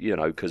get them,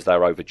 because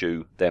they're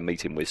overdue their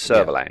meeting with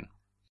Servalan.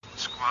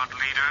 Squad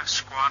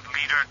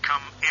leader,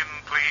 come in,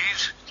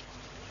 please.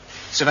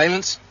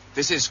 Surveillance,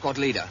 this is squad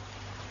leader.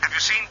 Have you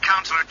seen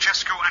Councillor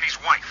Chesko and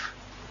his wife?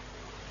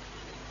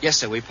 Yes,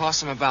 sir, we passed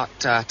them about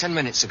 10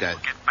 minutes ago.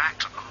 Get back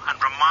to them and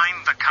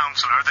remind the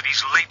councillor that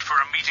he's late for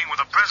a meeting with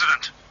the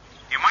president.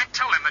 You might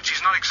tell him that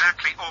she's not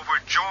exactly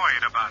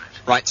overjoyed about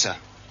it. Right, sir.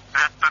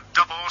 At the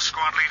double,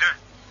 squad leader.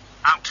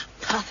 Out.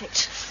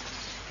 Perfect.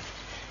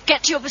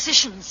 Get to your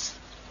positions.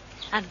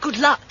 And good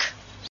luck.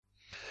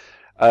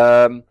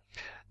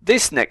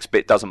 This next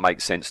bit doesn't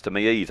make sense to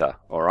me either,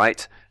 all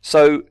right?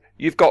 So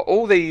you've got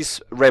all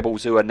these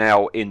rebels who are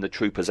now in the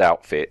troopers'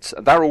 outfits.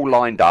 They're all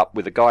lined up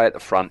with a guy at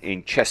the front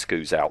in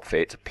Chesku's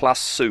outfit,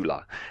 plus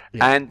Sula.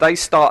 Yeah. And they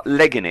start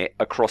legging it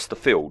across the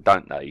field,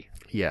 don't they?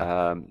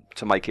 Yeah.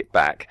 To make it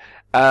back.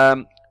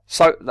 And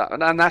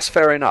that's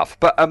fair enough.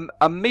 But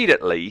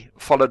immediately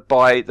followed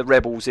by the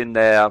rebels in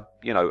their,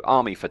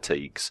 army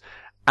fatigues.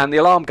 And the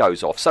alarm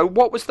goes off. So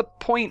what was the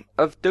point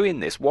of doing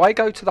this? Why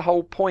go to the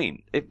whole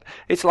point?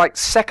 It's like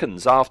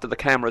seconds after the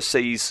camera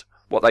sees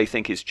what they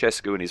think is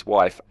Chesku and his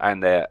wife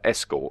and their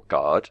escort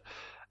guard.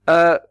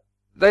 They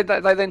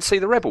then see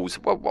the rebels.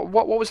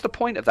 What was the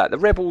point of that? The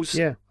rebels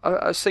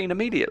are seen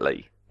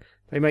immediately.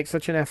 They make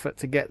such an effort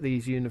to get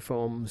these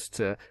uniforms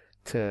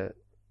to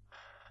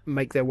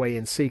make their way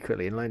in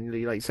secretly.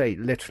 And like say,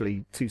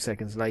 literally 2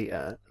 seconds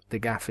later, the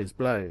gaff is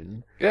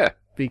blown. Yeah.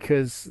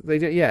 Because they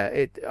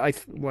do,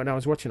 when I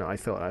was watching it, I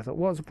thought, what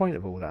was the point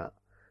of all that?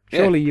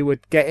 Surely you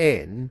would get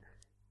in,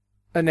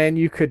 and then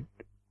you could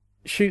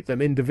shoot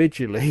them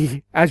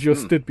individually as you're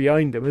stood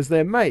behind them as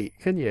their mate,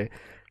 can you?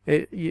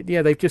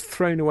 They've just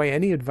thrown away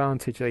any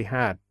advantage they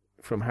had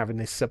from having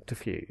this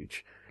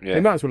subterfuge. Yeah.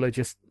 They might as well have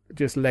just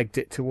just legged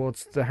it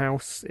towards the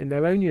house in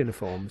their own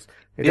uniforms.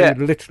 They Yeah.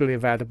 would literally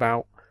have had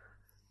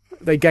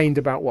they gained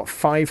about, what,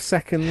 5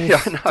 seconds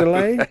Yeah, I know.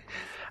 delay?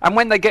 And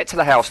when they get to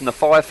the house and the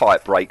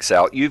firefight breaks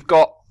out, you've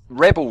got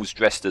rebels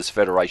dressed as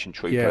Federation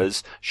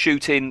troopers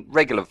shooting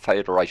regular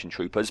Federation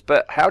troopers.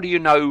 But how do you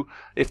know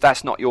if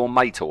that's not your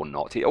mate or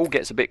not? It all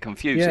gets a bit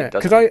confusing,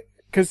 doesn't it?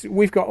 Because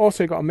we've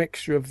also got a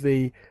mixture of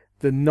the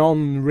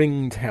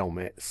non-ringed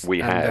helmets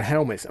We and have. the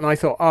helmets, and I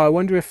thought, I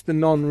wonder if the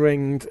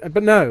non-ringed,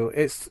 but no,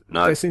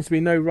 No. there seems to be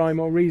no rhyme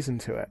or reason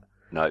to it.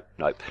 No.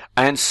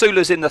 And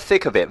Sula's in the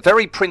thick of it.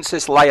 Very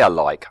Princess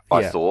Leia-like,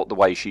 I Yeah. thought, the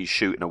way she's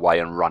shooting away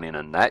and running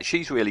and that.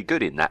 She's really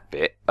good in that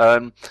bit.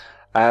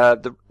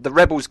 The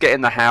rebels get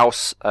in the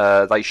house.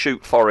 They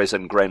shoot Forrest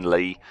and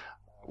Grenly.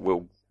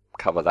 We'll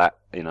cover that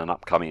in an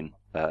upcoming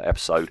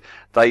episode.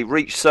 They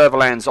reach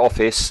Servalan's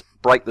office,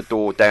 break the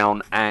door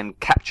down, and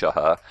capture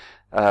her.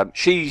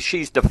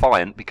 She's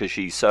defiant because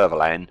she's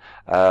Servalan,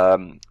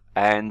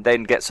 and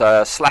then gets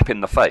a slap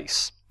in the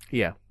face.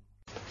 Yeah.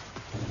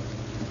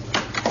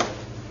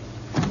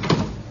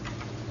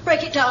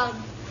 Break it down.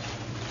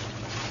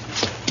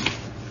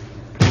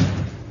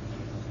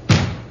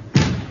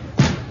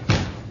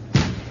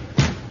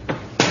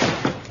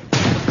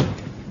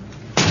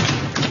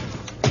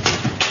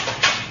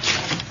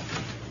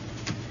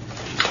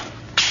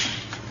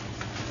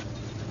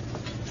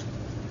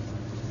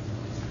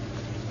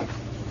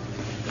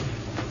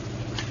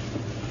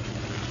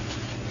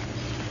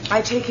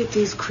 I take it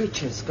these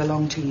creatures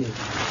belong to you.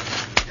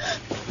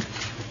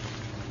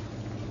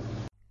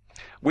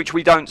 Which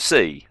we don't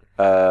see,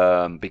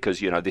 because,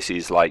 this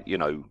is like,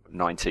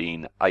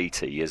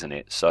 1980, isn't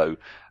it? So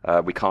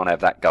we can't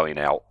have that going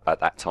out at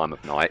that time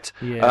of night.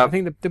 Yeah, I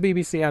think the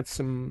BBC had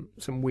some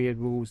weird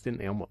rules, didn't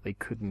they, on what they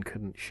could and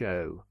couldn't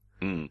show.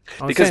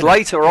 Because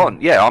later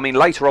on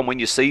when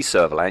you see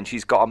Servalan,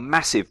 she's got a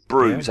massive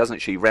bruise, hasn't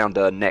she, round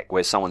her neck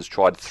where someone's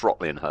tried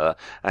throttling her,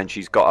 and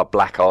she's got a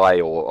black eye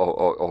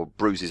or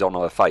bruises on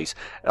her face.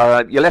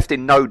 You're left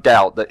in no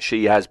doubt that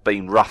she has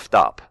been roughed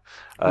up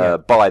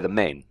by the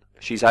men.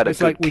 She's had a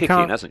good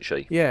kicking, hasn't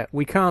she? Yeah,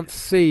 we can't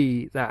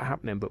see that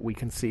happening, but we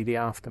can see the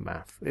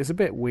aftermath. It's a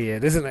bit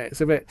weird, isn't it?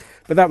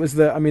 But that was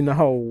the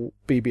whole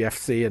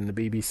BBFC and the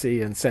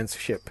BBC and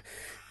censorship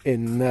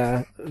in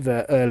the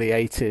early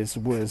 80s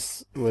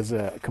was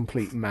a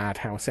complete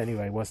madhouse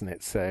anyway, wasn't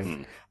it?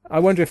 So I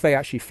wonder if they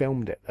actually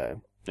filmed it,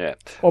 though. Yeah.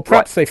 Or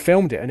perhaps they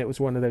filmed it and it was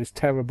one of those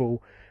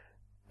terrible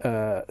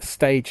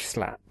stage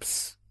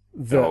slaps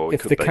that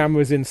if the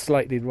camera's in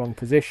slightly the wrong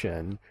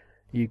position,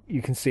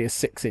 you can see a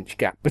 6-inch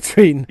gap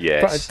between.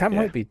 Yes. But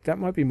that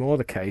might be more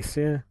the case,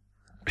 yeah.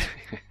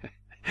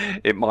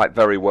 It might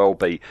very well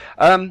be.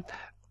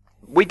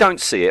 We don't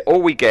see it.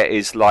 All we get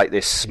is like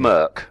this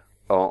smirk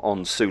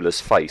on Sula's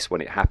face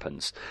when it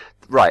happens.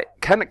 Right,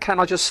 can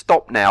I just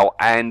stop now?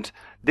 And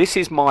this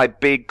is my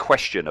big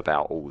question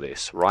about all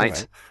this,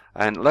 right?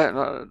 And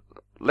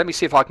let me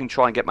see if I can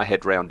try and get my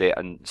head round it,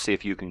 and see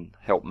if you can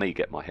help me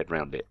get my head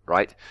round it,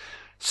 right?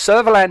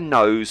 Servalan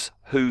knows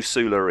who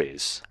Sula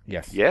is.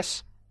 Yes.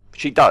 Yes?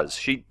 She does.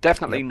 She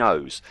definitely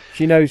knows.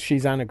 She knows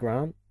she's Anna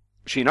Grant.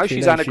 She knows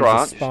she's Anna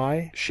Grant. She's a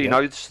spy. She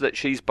knows that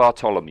she's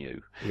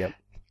Bartholomew. Yep.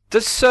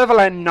 Does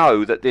Servalan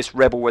know that this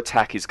rebel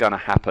attack is going to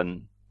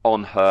happen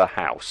on her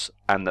house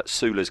and that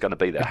Sula's going to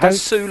be there? Has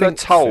Sula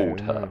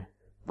told her? No.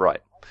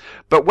 Right.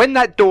 But when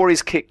that door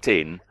is kicked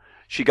in,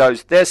 she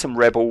goes, there's some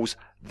rebels,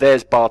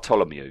 there's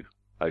Bartholomew.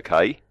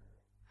 Okay?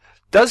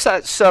 Does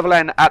that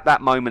Servalan at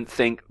that moment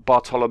think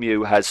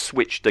Bartholomew has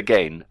switched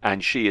again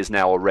and she is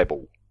now a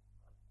rebel?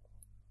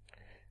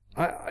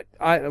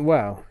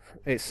 Well,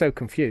 it's so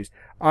confused.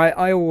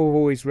 I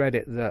always read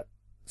it that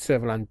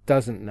Servalan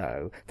doesn't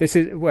know. This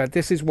is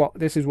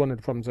one of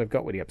the problems I've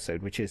got with the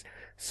episode, which is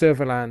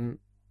Servalan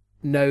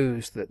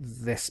knows that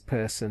this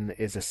person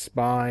is a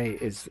spy,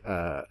 is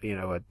a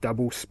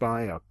double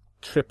spy, a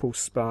triple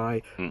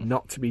spy,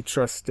 not to be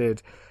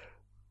trusted.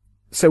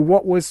 So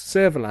what was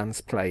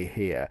Servalan's play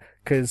here?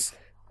 Because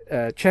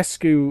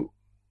Chescu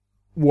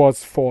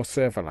was for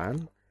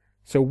Servalan.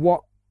 So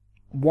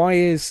why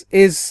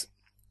is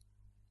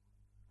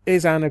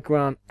Anna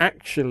Grant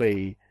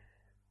actually,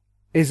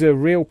 is a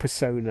real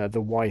persona the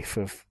wife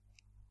of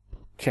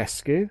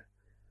Chescu?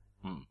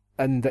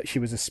 And that she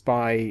was a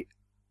spy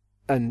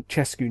and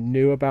Chescu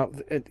knew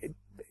about it?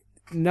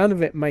 None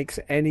of it makes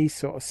any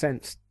sort of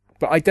sense.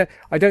 But I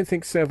don't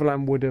think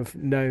Servalan would have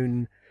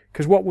known,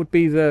 because what would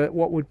be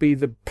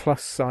the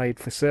plus side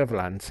for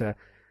Servalan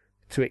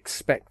to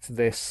expect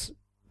this?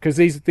 Because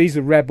these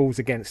are rebels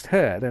against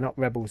her. They're not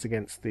rebels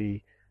against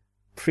the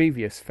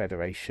previous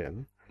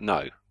Federation.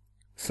 No.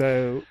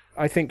 So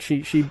I think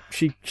she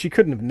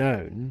couldn't have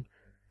known.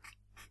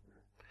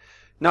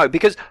 No,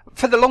 because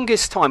for the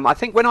longest time, I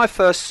think when I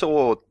first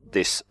saw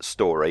this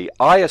story,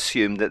 I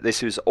assumed that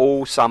this was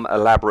all some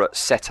elaborate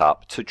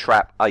setup to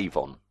trap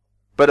Avon.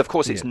 But of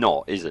course, it's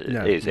not, is it?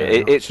 No, is no, it?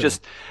 not It's at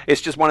all.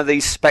 just one of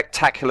these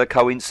spectacular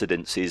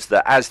coincidences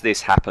that as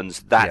this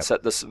happens, that's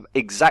at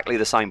exactly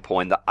the same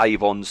point that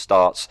Avon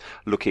starts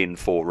looking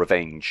for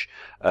revenge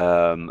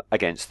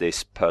against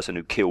this person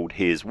who killed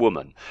his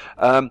woman.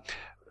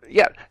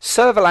 Yeah,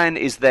 Servalan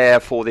is there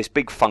for this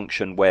big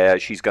function where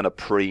she's going to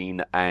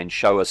preen and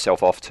show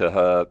herself off to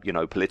her,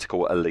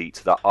 political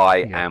elite that I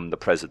am the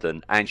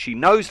president. And she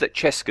knows that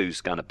Chesku's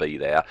going to be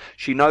there.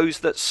 She knows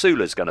that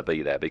Sula's going to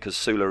be there because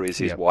Sula is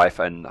his wife,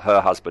 and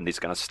her husband is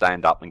going to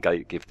stand up and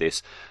give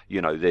this,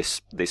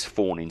 this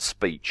fawning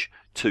speech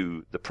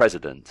to the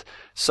president.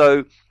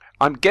 So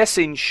I'm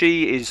guessing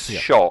she is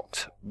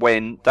shocked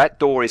when that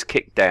door is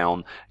kicked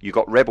down. You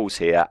got rebels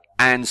here,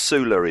 and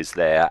Sula is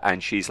there,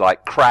 and she's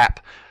like, crap.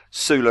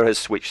 Sula has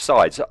switched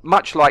sides,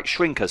 much like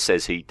Shrinker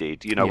says he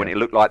did. When it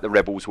looked like the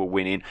rebels were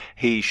winning,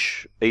 he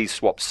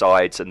swapped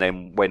sides, and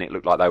then when it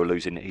looked like they were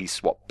losing, he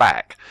swapped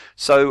back.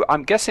 So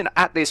I'm guessing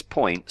at this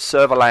point,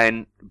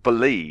 Servalan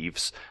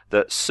believes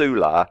that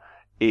Sula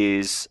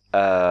has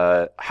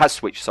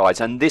switched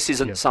sides, and this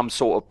isn't some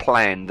sort of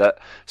plan that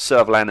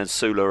Servalan and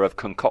Sula have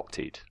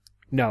concocted.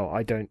 No,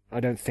 I don't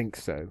think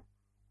so.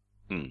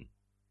 Hmm.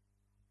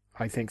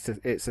 I think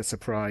it's a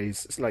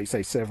surprise. Like you say,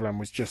 Servalan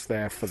was just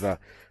there for the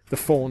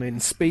fawn-in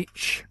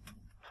speech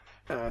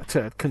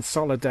to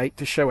consolidate,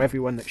 to show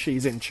everyone that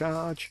she's in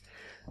charge.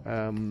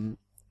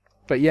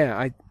 But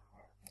yeah,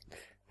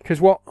 because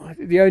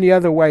the only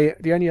other way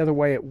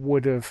it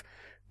would have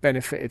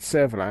benefited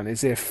Servalan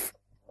is if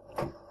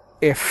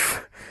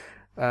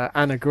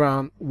Anna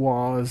Grant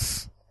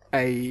was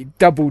a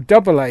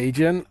double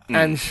agent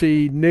and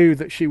she knew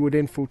that she would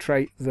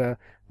infiltrate the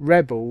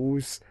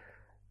rebels.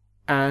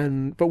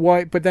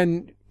 But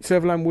then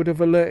Servalan would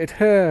have alerted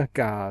her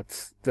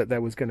guards that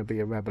there was going to be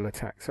a rebel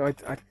attack. So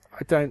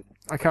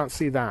I can't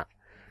see that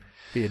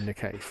being the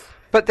case.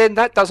 But then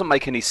that doesn't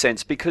make any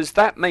sense, because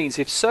that means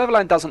if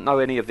Servalan doesn't know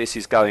any of this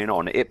is going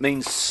on, it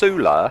means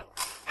Sula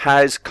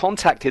has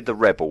contacted the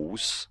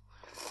rebels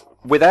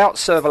without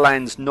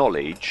Servalan's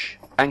knowledge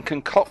and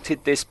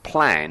concocted this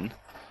plan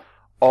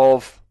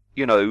of,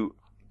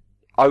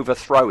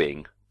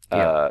 overthrowing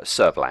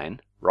Servalan,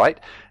 right?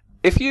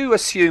 If you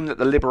assume that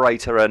the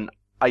Liberator and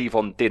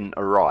Avon didn't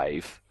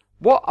arrive,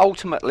 what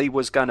ultimately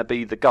was going to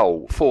be the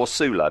goal for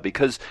Sula?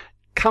 Because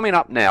coming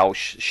up now,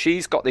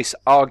 she's got this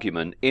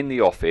argument in the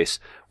office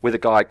with a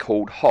guy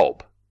called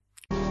Hob.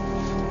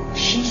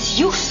 She's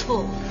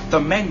useful.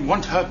 The men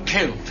want her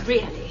killed.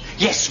 Really?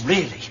 Yes,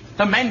 really.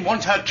 The men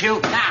want her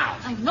killed now.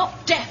 I'm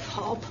not deaf,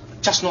 Hob.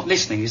 Just not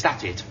listening, is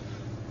that it?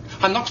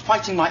 I'm not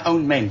fighting my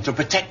own men to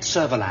protect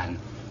Servalan,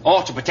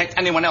 or to protect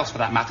anyone else for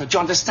that matter. Do you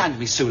understand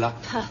me, Sula?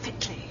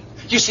 Perfectly.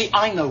 You see,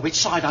 I know which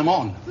side I'm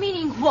on.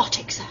 Meaning what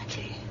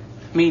exactly?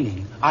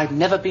 Meaning, I've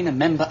never been a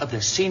member of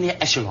the senior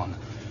echelon.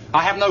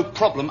 I have no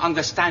problem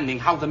understanding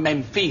how the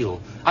men feel.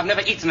 I've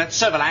never eaten at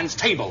Servalan's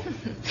table.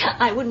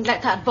 I wouldn't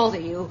let that bother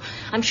you.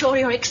 I'm sure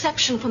your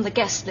exception from the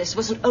guest list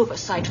was an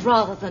oversight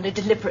rather than a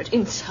deliberate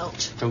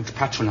insult. Don't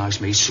patronize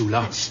me,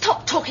 Sula. And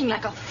stop talking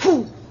like a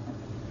fool.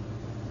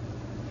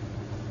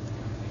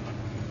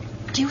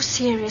 Do you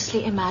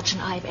seriously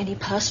imagine I have any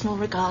personal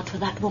regard for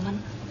that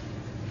woman?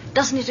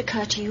 Doesn't it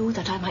occur to you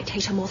that I might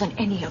hate her more than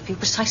any of you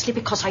precisely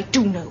because I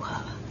do know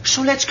her?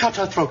 So let's cut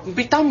her throat and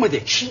be done with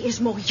it. She is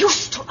more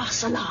use to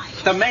us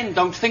alive. The men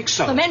don't think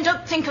so. The men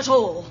don't think at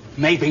all.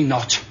 Maybe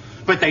not.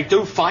 But they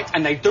do fight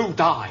and they do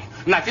die.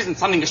 And that isn't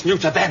something that's new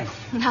to them.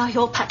 Now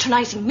you're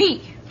patronizing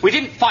me. We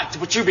didn't fight to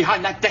put you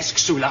behind that desk,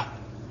 Sula.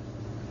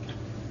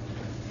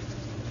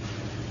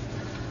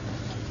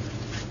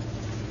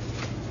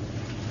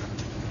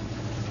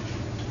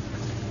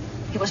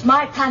 It was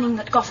my planning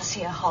that got us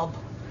here, Hob.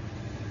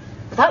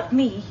 Without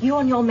me, you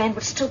and your men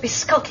would still be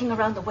skulking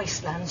around the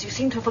wastelands. You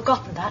seem to have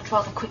forgotten that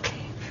rather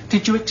quickly.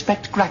 Did you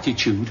expect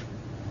gratitude?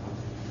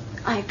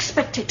 I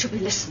expected to be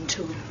listened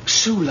to.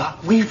 Sula,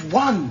 we've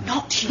won.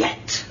 Not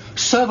yet.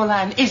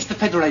 Servalan is the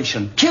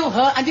Federation. Kill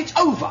her and it's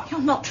over. You're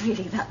not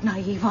really that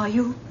naive, are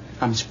you?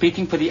 I'm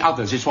speaking for the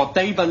others. It's what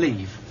they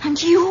believe.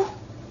 And you?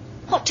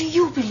 What do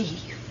you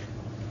believe?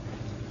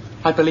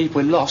 I believe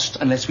we're lost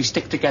unless we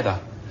stick together.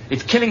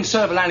 If killing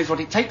Servalan is what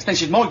it takes, then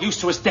she's more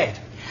use to us dead.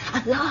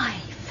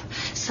 Alive.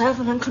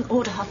 Servalan can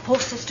order her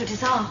forces to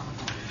disarm.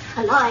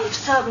 Alive,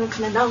 Servalan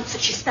can announce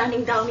that she's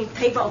standing down in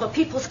favour of a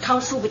People's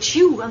Council which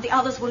you and the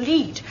others will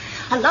lead.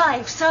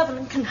 Alive,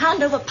 Servalan can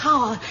hand over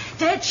power.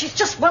 Dead, she's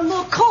just one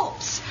more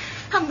corpse.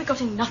 Haven't we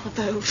got enough of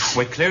those?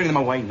 We're clearing them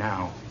away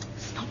now.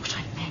 That's not what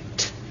I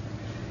meant.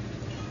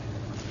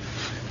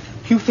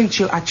 You think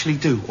she'll actually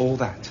do all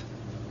that?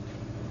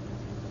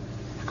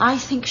 I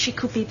think she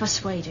could be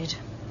persuaded.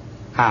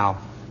 How?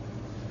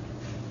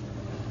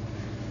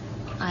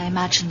 I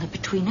imagine that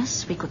between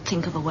us we could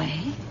think of a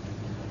way.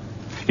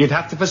 You'd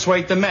have to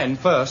persuade the men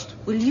first.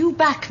 Will you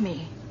back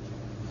me?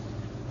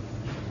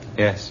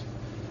 Yes.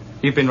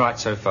 You've been right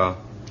so far.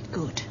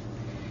 Good.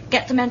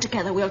 Get the men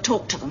together, we'll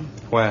talk to them.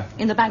 Where?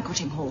 In the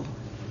banqueting hall.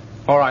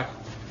 All right.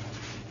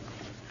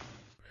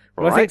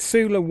 Well, I think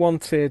Sula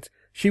wanted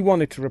She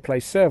wanted to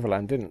replace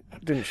Servalan,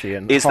 didn't she?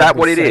 And Is Hobb that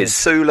what was it saying- is?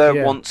 Sula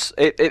Yeah. wants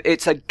it.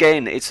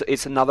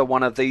 It's another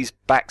one of these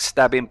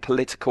backstabbing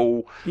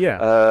political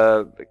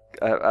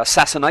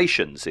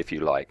assassinations, if you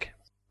like.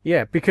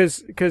 Yeah,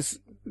 because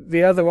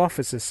the other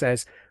officer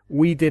says,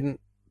 we didn't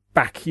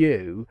back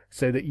you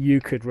so that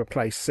you could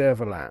replace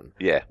Servalan.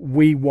 Yeah.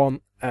 We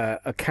want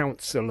a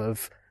council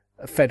of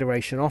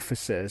Federation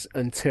officers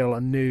until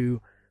a new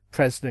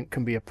president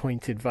can be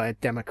appointed via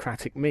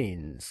democratic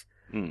means.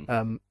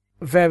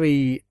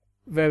 Very,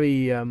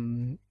 very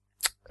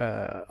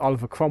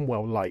Oliver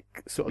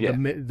Cromwell-like, sort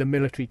of the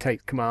military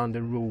takes command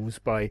and rules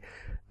by,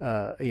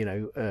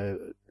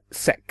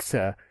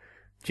 sector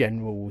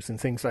generals and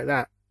things like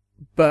that.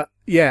 But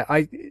yeah,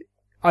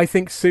 I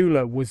think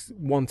Sula was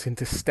wanting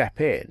to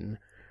step in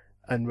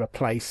and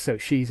replace, so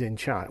she's in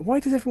charge. Why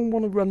does everyone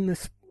want to run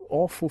this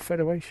awful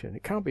Federation?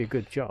 It can't be a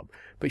good job.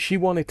 But she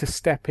wanted to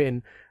step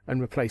in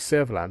and replace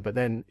Servalan, but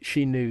then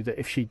she knew that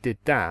if she did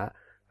that,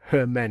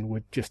 her men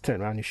would just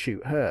turn around and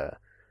shoot her.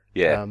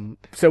 Yeah.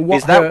 So what?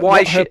 Is that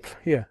why she?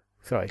 Yeah.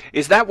 Sorry.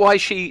 Is that why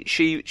she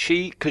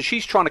because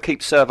she's trying to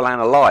keep Servalan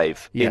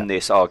alive in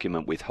this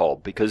argument with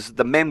Hobb, because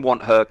the men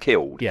want her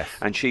killed. Yes.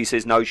 And she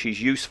says no,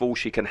 she's useful,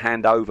 she can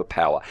hand over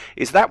power.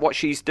 Is that what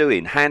she's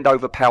doing? Hand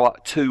over power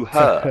to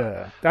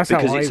her? That's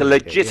because how I it's read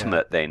legitimate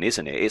it, then,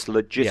 isn't it? It's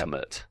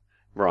legitimate.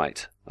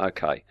 Right.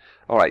 Okay.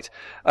 All right.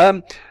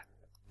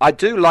 I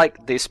do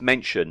like this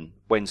mention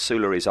when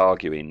Sula is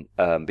arguing,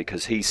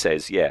 because he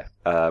says,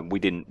 we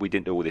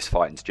didn't do all this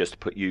fighting just to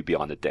put you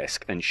behind the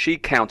desk. And she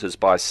counters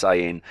by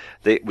saying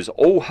that it was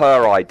all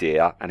her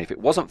idea, and if it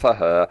wasn't for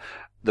her,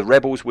 the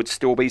rebels would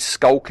still be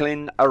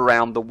skulking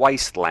around the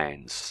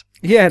wastelands.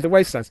 Yeah, the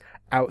wastelands.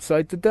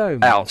 Outside the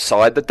dome.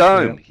 Outside the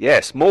dome,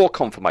 yes. More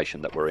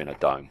confirmation that we're in a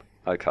dome.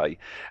 Okay.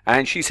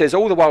 And she says,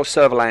 all the while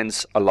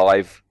Servalan's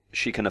alive,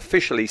 she can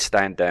officially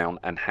stand down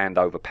and hand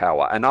over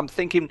power. And I'm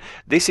thinking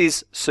this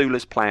is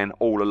Sula's plan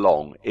all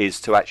along, is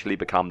to actually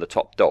become the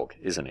top dog,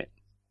 isn't it?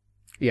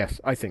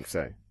 Yes, I think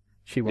so.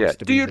 She wants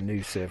to be the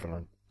new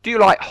Servalan. Do you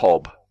like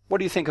Hobb? What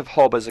do you think of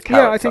Hobb as a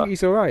character? Yeah, I think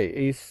he's all right.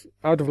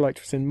 I'd have liked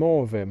to have seen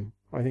more of him.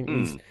 I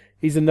think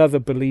he's another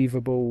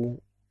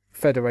believable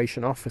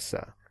Federation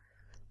officer.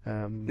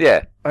 Who's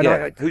I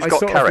got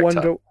sort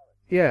character. Of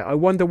I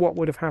wonder what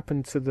would have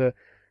happened to the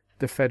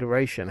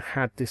Federation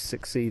had this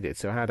succeeded.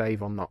 So had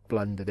Avon not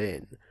blundered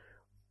in,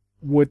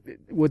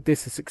 would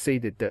this have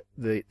succeeded, that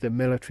the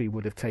military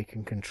would have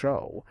taken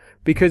control?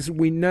 Because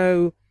we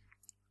know,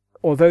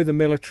 although the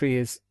military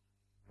is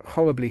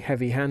horribly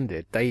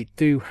heavy-handed, they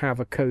do have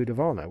a code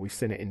of honor. We've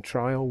seen it in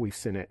trial. We've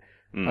seen it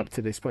up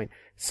to this point.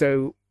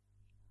 So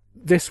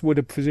this would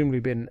have presumably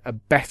been a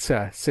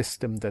better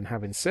system than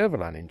having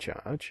Servalan in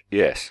charge.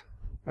 Yes.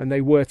 And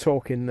they were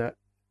talking that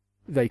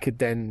they could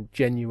then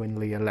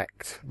genuinely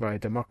elect via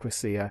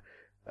democracy a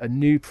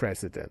new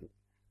president.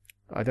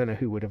 I don't know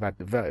who would have had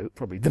the vote,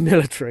 probably the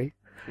military.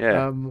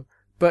 Yeah.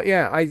 But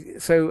yeah,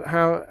 so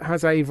how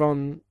has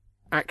Avon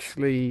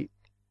actually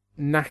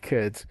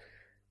knackered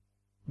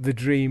the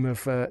dream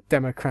of a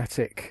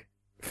democratic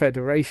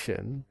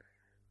federation?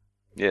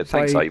 Yeah,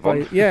 thanks,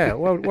 Avon.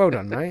 Well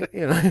done, mate.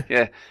 You know.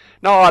 Yeah.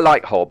 No, I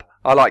like Hobb.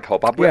 I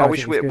Yeah, I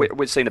wish think he's good.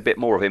 we'd seen a bit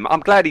more of him. I'm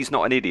glad he's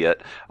not an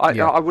idiot.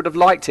 I would have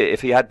liked it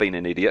if he had been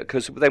an idiot,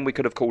 because then we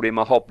could have called him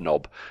a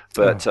hobnob.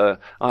 But I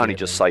only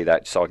just say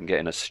that so I can get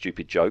in a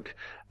stupid joke.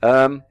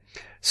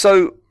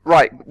 So,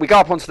 right, we go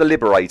up onto the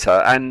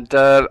Liberator, and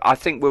I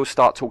think we'll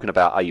start talking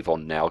about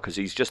Avon now, because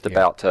he's just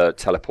about to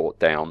teleport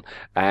down,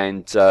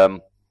 and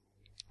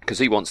because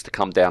he wants to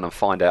come down and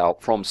find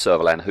out from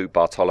Servalan who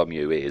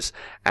Bartholomew is.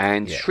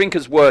 And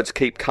Shrinker's words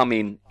keep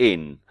coming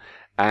in,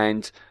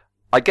 and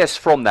I guess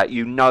from that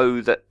you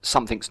know that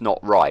something's not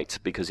right,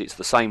 because it's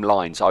the same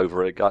lines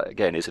over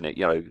again, isn't it?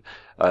 You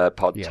know,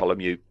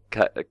 Bartholomew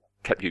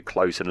kept you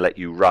close and let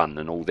you run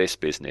and all this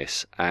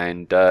business.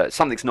 And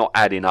something's not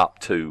adding up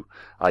to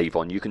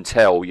Avon. You can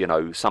tell, you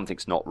know,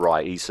 something's not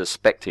right. He's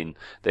suspecting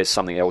there's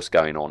something else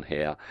going on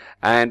here.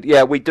 And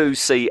yeah, we do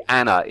see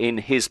Anna in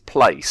his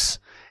place,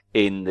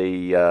 in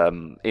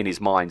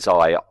his mind's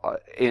eye,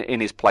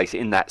 in his place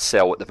in that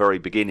cell at the very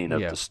beginning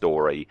of the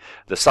story.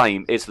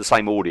 It's the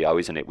same audio,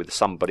 isn't it, with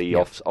somebody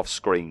off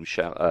screen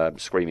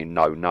screaming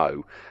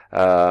no.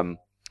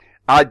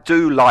 I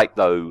do like,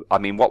 though, I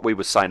mean, what we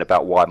were saying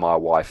about why my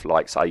wife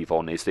likes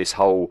Avon is this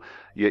whole,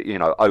 you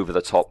know,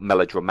 over-the-top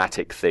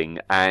melodramatic thing,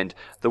 and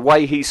the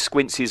way he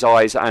squints his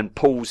eyes and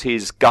pulls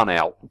his gun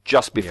out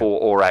just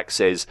before Aurak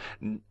says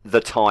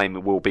the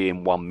time will be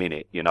in 1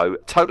 minute, you know,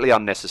 totally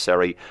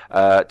unnecessary,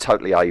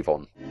 totally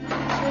Avon.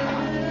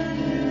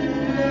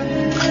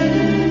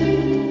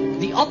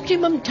 The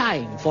optimum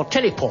time for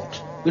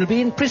teleport will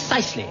be in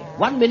precisely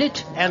 1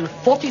 minute and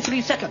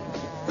 43 seconds.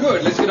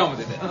 Good, let's get on with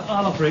it then.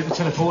 I'll operate the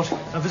teleport.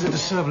 A visit to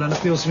Servalan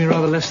appeals to me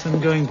rather less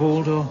than going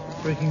bald or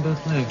breaking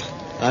both legs.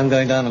 I'm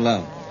going down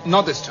alone.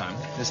 Not this time.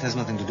 This has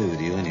nothing to do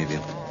with you, any of you.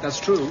 That's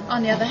true.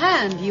 On the other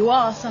hand, you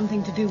are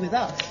something to do with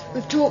us.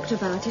 We've talked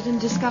about it and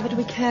discovered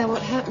we care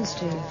what happens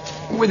to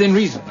you. Within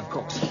reason, of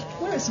course.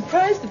 We're as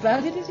surprised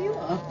about it as you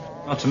are.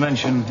 Not to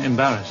mention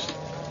embarrassed.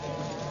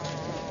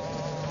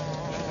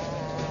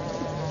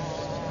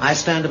 I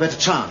stand a better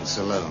chance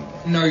alone.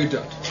 No, you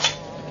don't.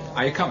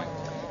 Are you coming?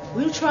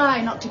 We'll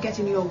try not to get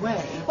in your way.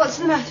 What's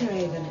the matter,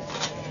 Avon?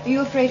 Are you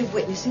afraid of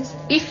witnesses?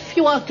 If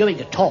you are going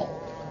at all,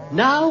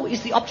 now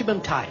is the optimum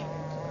time.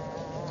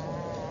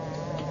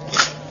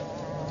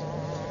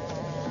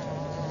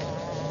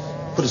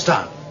 Put us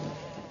down.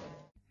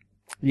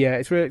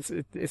 Yeah,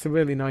 it's a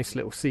really nice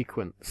little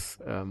sequence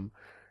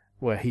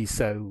where he's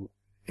so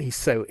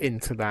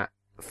into that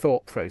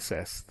thought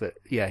process that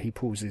he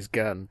pulls his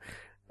gun.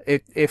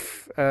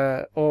 If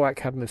Aurak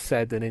hadn't have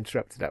said and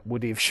interrupted that,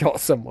 would he have shot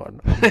someone?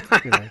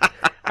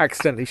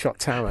 Accidentally shot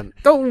Tarrant.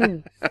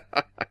 Oh!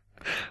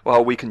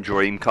 Well, we can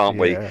dream, can't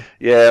we? Yeah.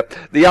 Yeah.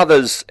 The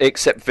others,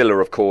 except Villa,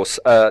 of course,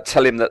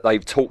 tell him that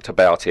they've talked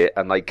about it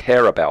and they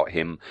care about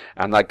him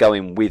and they're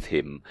going with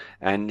him.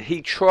 And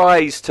he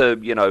tries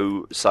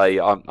to, say,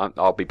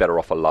 I'll be better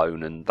off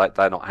alone, and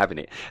they're not having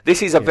it.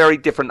 This is a very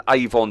different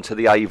Avon to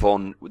the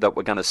Avon that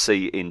we're going to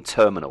see in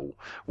Terminal,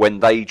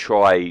 when they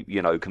try,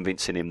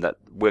 convincing him that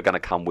we're going to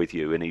come with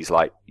you. And he's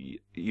like,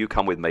 you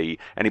come with me.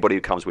 Anybody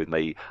who comes with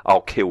me,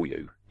 I'll kill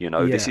you.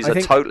 This is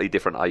a totally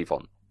different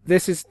Avon.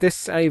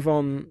 This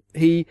Avon,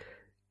 he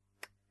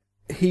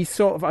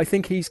sort of, I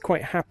think he's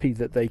quite happy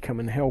that they come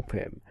and help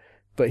him,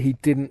 but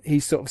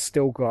he's sort of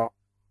still got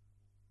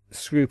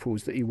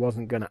scruples that he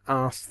wasn't going to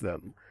ask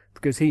them,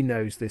 because he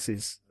knows this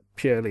is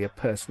purely a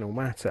personal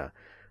matter.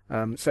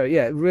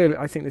 Really,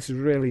 I think this is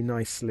really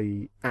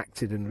nicely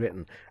acted and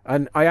written.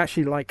 And I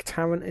actually like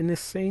Tarrant in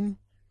this scene.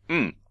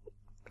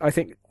 I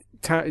think,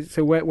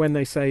 so when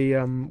they say,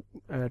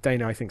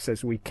 Dana, I think,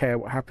 says, we care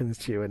what happens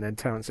to you, and then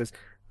Tarrant says,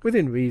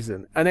 within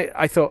reason. And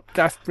I thought,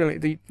 that's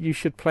brilliant. You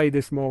should play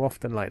this more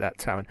often like that,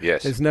 Tarrant.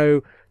 Yes. There's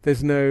no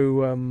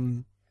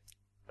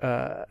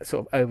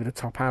sort of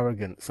over-the-top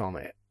arrogance on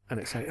it. And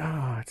it's like,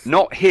 it's...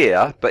 Not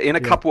here, but in a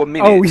couple of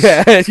minutes. Oh,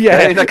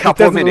 yeah. In a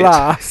couple of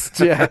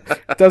minutes.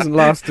 It doesn't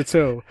last at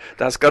all.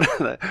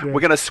 We're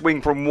going to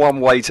swing from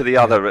one way to the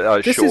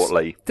other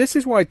shortly. This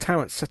is why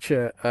Tarrant's such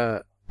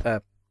a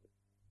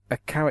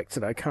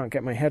character that I can't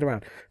get my head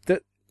around.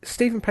 That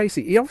Stephen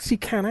Pacey, he obviously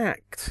can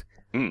act.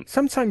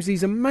 Sometimes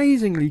he's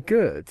amazingly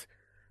good.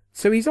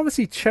 So he's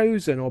obviously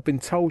chosen or been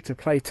told to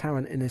play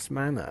Tarrant in this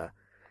manner.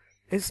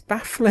 It's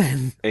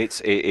baffling.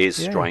 It is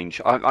strange.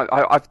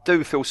 I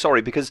do feel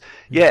sorry because,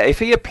 if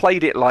he had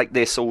played it like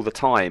this all the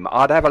time,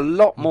 I'd have a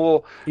lot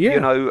more,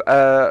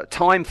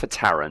 time for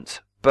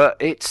Tarrant. But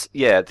it's,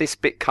 this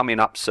bit coming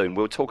up soon.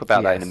 We'll talk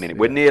about that in a minute.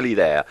 We're nearly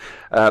there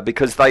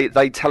because they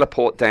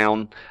teleport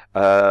down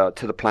to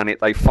the planet.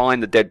 They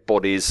find the dead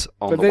bodies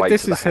on the way to the house.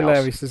 This is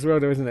hilarious as well,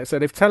 though, isn't it? So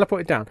they've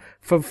teleported down.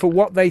 For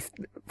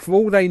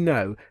all they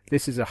know,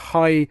 this is a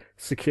high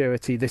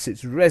security. This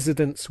is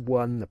Residence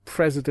 1, the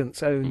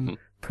President's own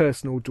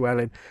personal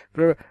dwelling.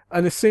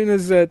 And as soon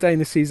as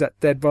Dana sees that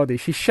dead body,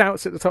 she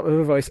shouts at the top of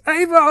her voice,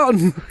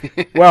 "Avon!"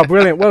 Wow,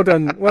 brilliant. Well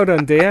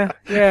done, dear.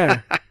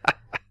 Yeah.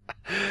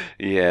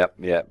 Yeah.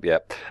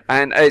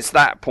 And it's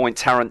that point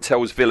Tarrant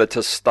tells Villa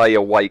to stay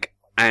awake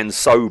and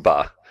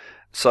sober.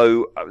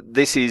 So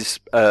this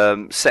is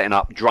setting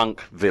up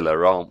drunk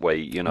Villa, aren't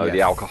we?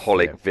 The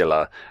alcoholic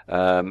Villa.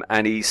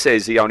 And he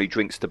says he only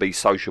drinks to be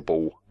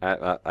sociable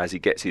as he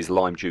gets his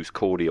lime juice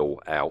cordial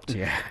out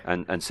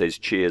and says,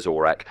 "Cheers,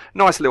 Aurak."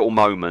 Nice little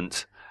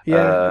moment.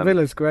 Yeah,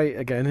 Villa's great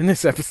again in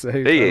this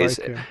episode. He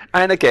is.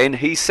 And again,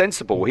 he's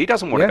sensible. He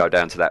doesn't want to go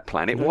down to that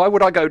planet. No. Why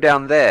would I go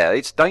down there?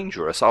 It's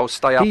dangerous. I'll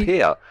stay up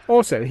here.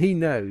 Also, he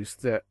knows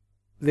that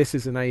this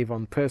is an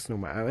Avon personal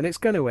matter, and it's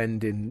going to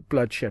end in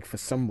bloodshed for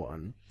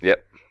someone.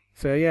 Yep.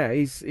 So,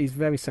 he's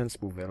very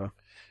sensible, Villa.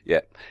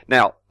 Yeah.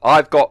 Now,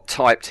 I've got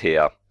typed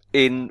here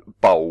in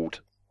bold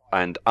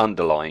and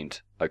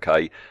underlined,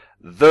 okay,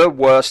 the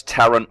worst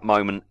Tarrant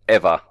moment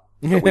ever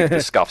that we've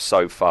discussed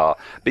so far.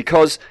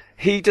 Because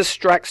he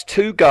distracts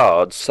two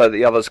guards so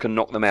the others can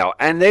knock them out.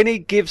 And then he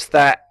gives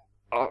that...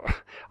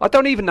 I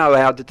don't even know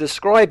how to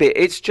describe it.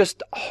 It's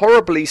just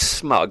horribly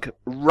smug,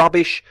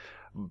 rubbish,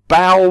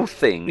 bow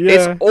thing.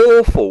 Yeah. It's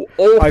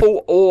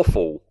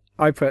awful.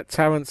 I put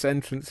Tarrant's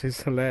entrance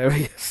is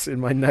hilarious in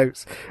my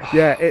notes.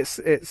 Yeah,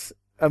 it's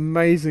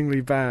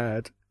amazingly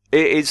bad.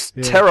 It is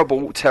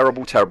terrible.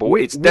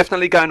 It's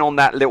definitely going on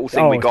that little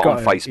thing we got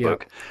on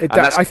Facebook. Yeah. And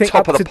that's, I think,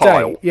 top of the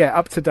pile. Yeah,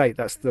 up to date.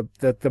 That's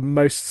the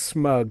most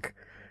smug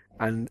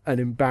and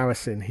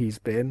embarrassing he's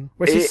been.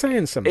 Which is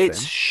saying something.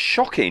 It's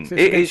shocking.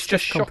 It is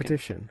just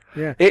competition.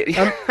 Shocking.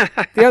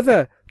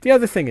 Yeah. The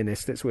other thing in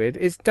this that's weird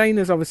is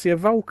Dana's obviously a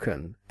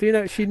Vulcan. Do you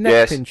know she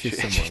neck pinches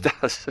someone? She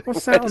does.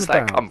 What's Where that does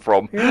about? that come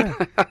from?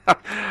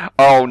 Yeah.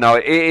 Oh no,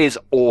 it is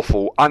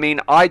awful. I mean,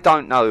 I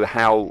don't know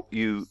how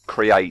you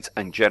create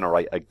and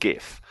generate a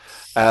GIF,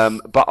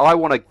 but I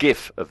want a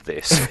GIF of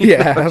this.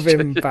 Of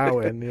him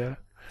bowing. Yeah.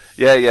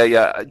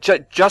 Yeah.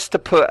 Just to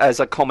put as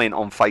a comment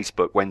on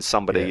Facebook when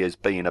somebody is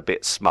being a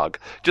bit smug,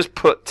 just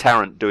put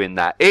Tarrant doing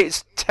that.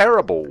 It's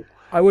terrible.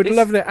 I would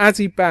love that as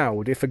he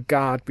bowed, if a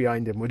guard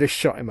behind him would have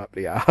shot him up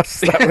the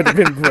arse. That would have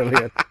been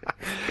brilliant.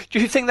 Do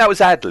you think that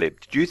was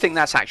ad-libbed? Do you think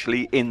that's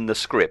actually in the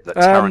script, that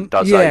Tarrant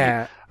does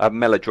a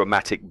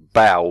melodramatic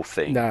bow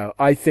thing? No,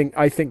 I think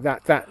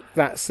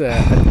that's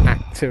an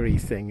actor-y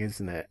thing,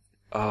 isn't it?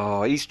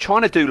 Oh, he's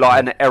trying to do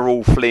like an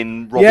Errol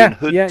Flynn, Robin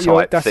Hood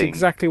type that's thing.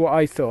 Exactly what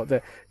I thought.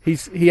 That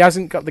he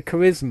hasn't got the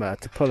charisma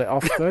to pull it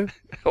off, though.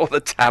 Or the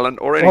talent,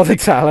 or anything. Or the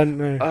talent,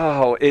 no.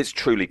 Oh, it's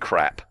truly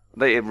crap.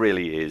 It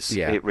really is.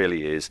 Yeah. It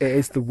really is. It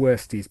is the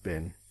worst he's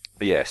been.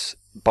 Yes,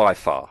 by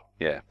far.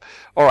 Yeah.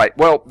 All right.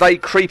 Well, they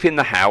creep in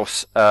the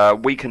house.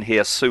 We can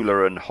hear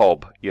Sula and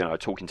Hob,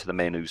 talking to the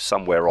men who's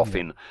somewhere off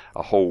in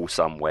a hall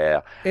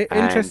somewhere.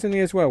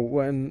 Interestingly, as well,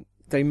 when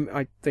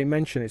they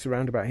mention, it's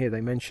around about here,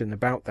 they mention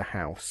about the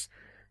house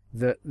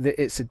that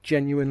it's a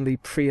genuinely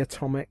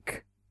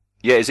pre-atomic.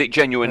 Yeah, is it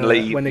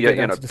genuinely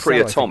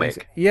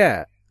pre-atomic?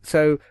 Yeah.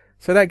 So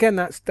that, again,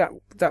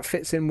 that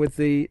fits in with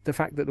the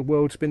fact that the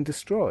world's been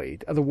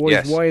destroyed.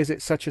 Otherwise, why is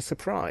it such a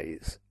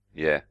surprise?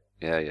 Yeah.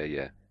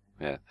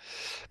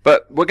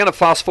 But we're going to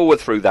fast forward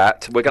through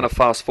that. We're going to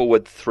fast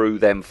forward through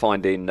them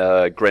finding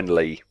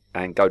Grenly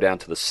and go down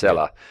to the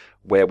cellar,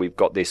 where we've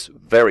got this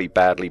very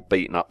badly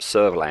beaten up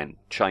Servalan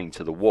chained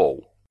to the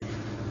wall.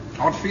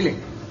 Odd feeling.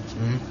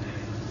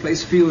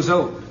 Place feels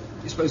old.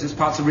 You suppose this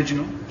part's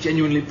original?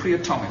 Genuinely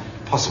pre-atomic?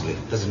 Possibly.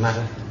 Does it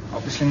matter?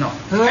 Obviously not.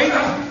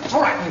 Avon! It's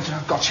all right, Major.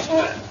 I've got you.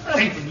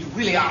 Avon, you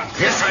really are.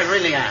 Yes, I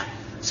really am.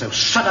 So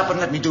shut up and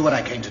let me do what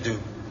I came to do.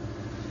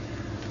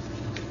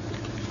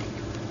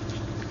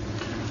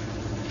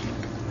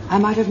 I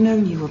might have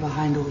known you were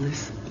behind all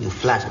this. You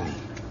flatter me.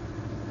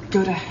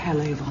 Go to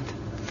hell, Avon.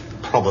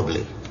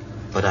 Probably.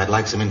 But I'd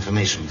like some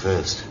information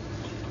first.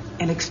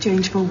 In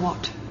exchange for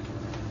what?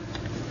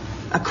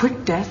 A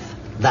quick death?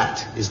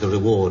 That is the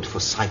reward for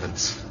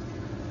silence.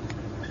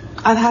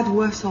 I've had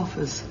worse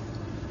offers.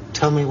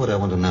 Tell me what I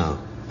want to know,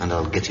 and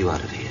I'll get you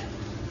out of here.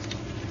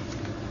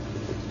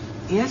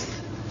 Yes?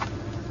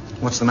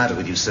 What's the matter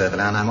with you,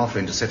 Servalan? I'm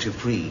offering to set you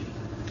free.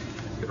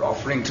 You're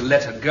offering to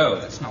let her go.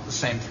 That's not the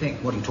same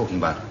thing. What are you talking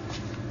about?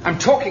 I'm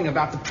talking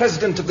about the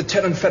President of the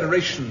Terran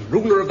Federation,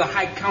 ruler of the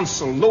High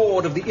Council,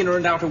 Lord of the Inner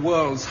and Outer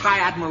Worlds, High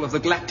Admiral of the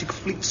Galactic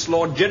Fleets,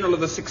 Lord General of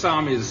the Six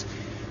Armies,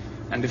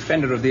 and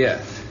Defender of the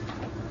Earth.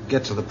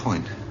 Get to the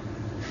point.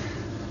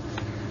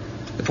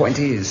 The point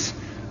is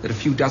that a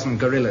few dozen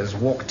guerrillas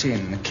walked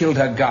in, killed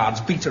her guards,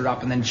 beat her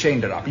up, and then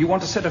chained her up. You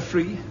want to set her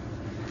free?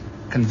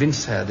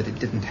 Convince her that it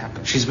didn't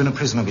happen. She's been a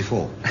prisoner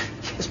before.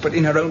 Yes, but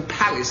in her own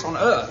palace on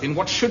Earth, in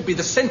what should be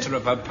the center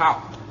of her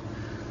power.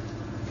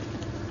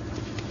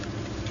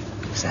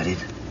 Is that it?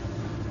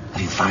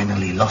 Have you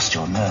finally lost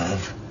your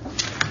nerve?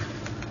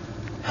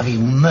 Have you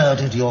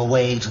murdered your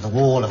way to the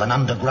wall of an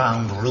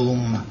underground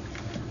room?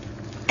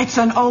 It's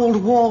an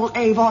old wall,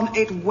 Avon.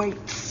 It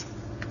waits.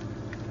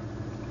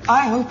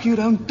 I hope you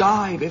don't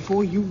die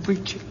before you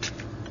reach it.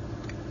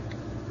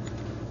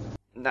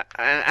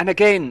 And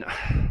again,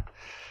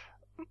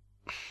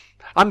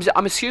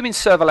 I'm assuming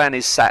Servalan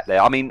is sat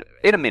there. I mean,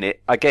 in a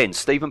minute, again,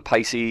 Stephen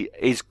Pacey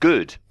is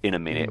good in a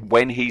minute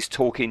when he's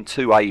talking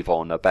to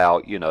Avon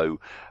about,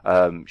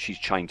 she's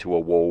chained to a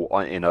wall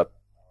in a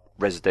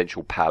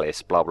residential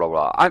palace, blah, blah,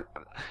 blah.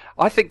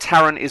 I think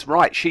Tarrant is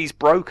right. She's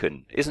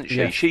broken, isn't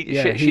she?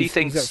 Yes. She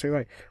thinks... He's absolutely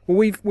right.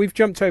 Well, we've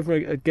jumped over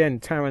again.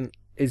 Tarrant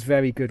is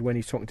very good when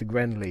he's talking to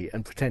Grenly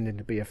and pretending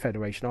to be a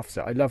Federation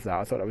officer. I love that.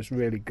 I thought that was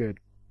really good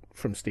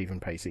from Stephen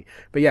Pacey.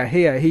 But yeah,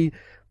 here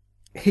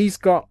he's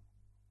got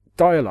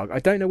dialogue. I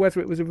don't know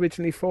whether it was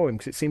originally for him,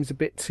 because it seems a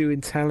bit too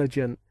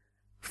intelligent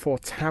for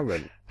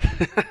Tarrant.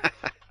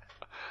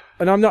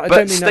 And I don't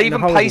mean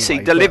Stephen Pacey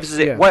way, delivers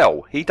it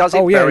well. He does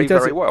it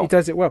very well. He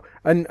does it well.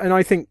 And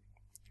I think,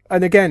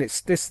 and again,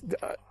 it's this.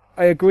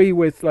 I agree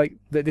with that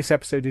this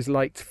episode is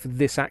liked for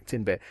this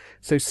acting bit.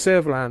 So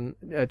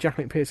Servalan,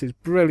 Jacqueline Pearce is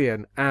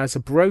brilliant as a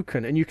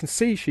broken, and you can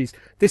see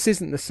this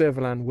isn't the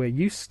Servalan we're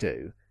used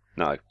to.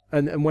 No.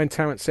 And when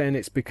Tarrant's saying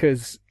it's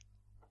because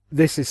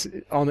this is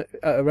at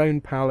her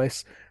own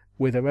palace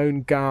with her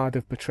own guard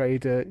have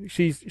betrayed her,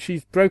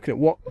 she's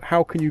broken it.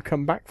 How can you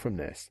come back from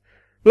this?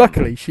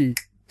 Luckily, she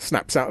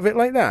snaps out of it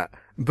like that.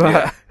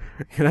 But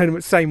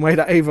the same way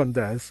that Avon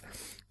does.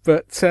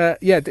 But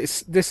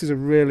this is a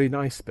really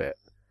nice bit.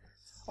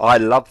 I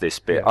love this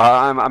bit.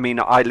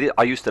 Yeah.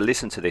 I used to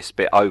listen to this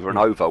bit over and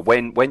over.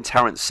 When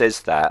Tarrant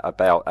says that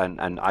about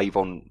and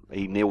Avon,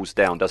 he kneels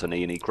down, doesn't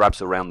he, and he grabs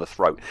her around the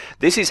throat.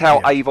 This is how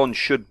Avon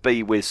should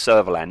be with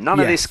Servalan. None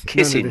of this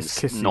kissing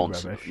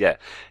nonsense. Rubbish. Yeah,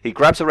 he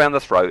grabs her around the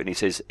throat and he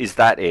says, "Is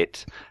that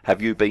it?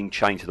 Have you been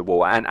chained to the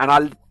wall?"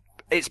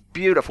 It's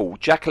beautiful.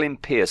 Jacqueline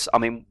Pearce. I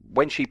mean,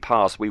 when she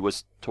passed, we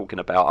was talking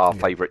about our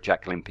favourite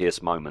Jacqueline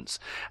Pearce moments,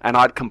 and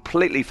I'd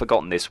completely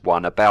forgotten this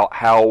one about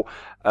how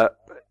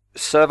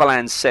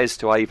Servalan says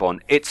to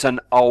Avon, "It's an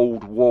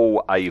old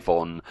wall,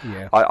 Avon.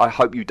 Yeah. I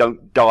hope you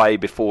don't die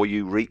before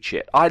you reach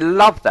it." I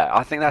love that.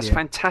 I think that's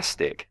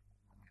fantastic.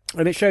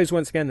 And it shows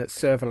once again that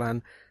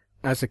Servalan,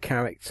 as a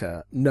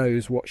character,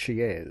 knows what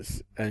she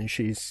is, and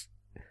she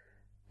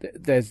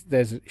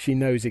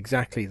knows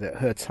exactly that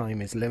her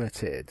time is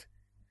limited,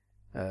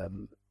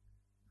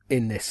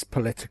 in this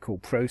political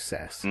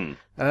process.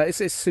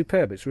 It's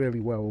superb. It's really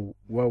well.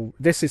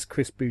 This is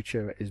Chris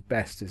Boucher at his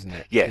best, isn't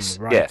it? Yes,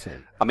 in the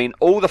writing. I mean,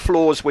 all the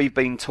flaws we've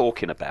been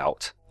talking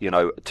about,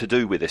 to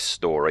do with this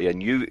story,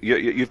 and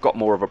you've got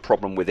more of a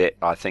problem with it,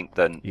 I think,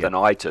 than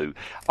I do,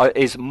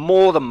 is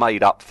more than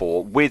made up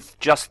for with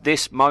just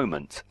this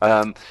moment.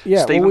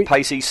 Stephen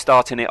Pacey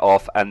starting it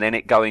off, and then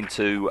it going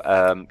to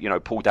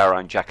Paul Darrow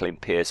and Jacqueline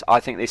Pearce.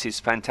 I think this is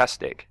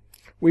fantastic.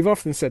 We've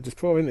often said this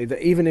before, haven't we,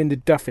 that even in the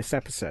Duffus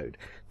episode,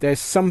 there's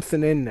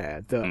something in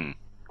there that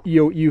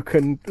you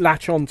can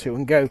latch onto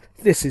and go,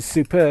 this is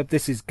superb,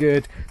 this is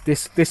good,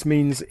 this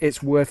means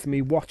it's worth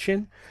me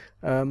watching.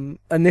 And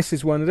this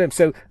is one of them.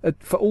 So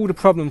for all the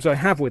problems I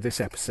have with this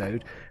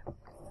episode,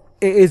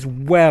 it is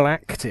well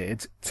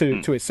acted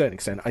to a certain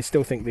extent. I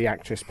still think the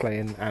actress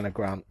playing Anna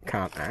Grant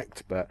can't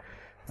act, but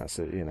that's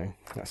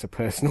a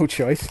personal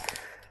choice.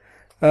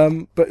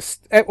 But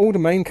all the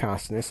main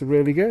cast in this are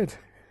really good.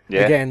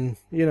 Yeah. Again,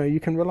 you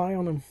can rely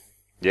on them.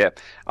 Yeah,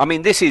 I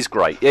mean, this is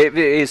great. It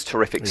is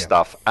terrific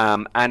stuff.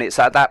 And it's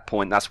at that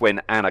point, that's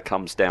when Anna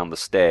comes down the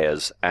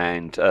stairs,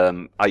 and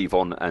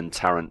Avon and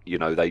Tarrant,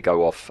 they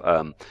go off,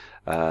 and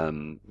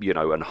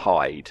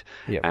hide.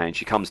 Yeah. And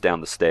she comes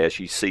down the stairs,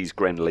 she sees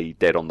Grenly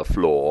dead on the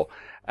floor,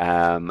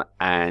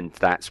 and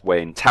that's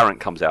when Tarrant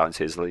comes out and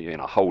says,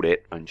 hold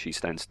it, and she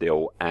stands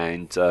still.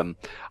 And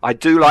I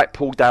do like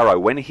Paul Darrow,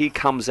 when he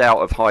comes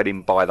out of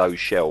hiding by those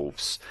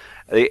shelves,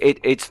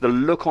 it's the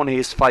look on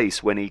his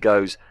face when he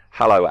goes,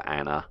 hello,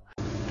 Anna.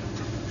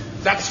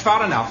 That's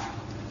far enough.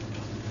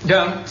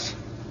 Don't.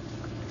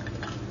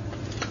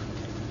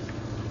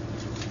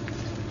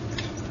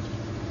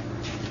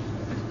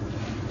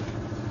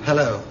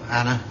 Hello,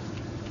 Anna.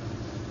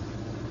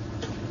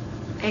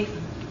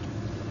 Avon.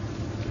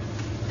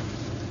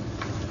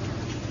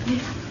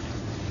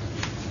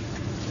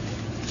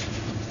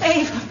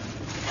 Avon.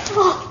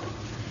 Oh.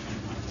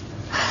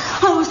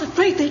 I was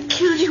afraid they'd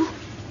kill you.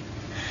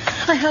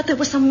 I heard there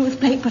was someone with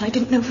Blake, but I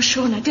didn't know for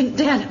sure, and I didn't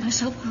dare let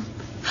myself go.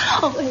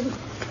 Oh,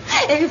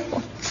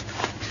 Avon.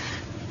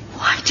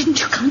 Why didn't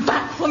you come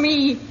back for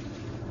me?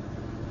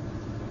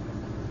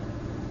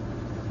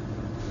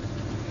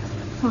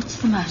 What's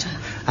the matter?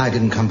 I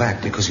didn't come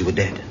back because you were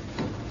dead.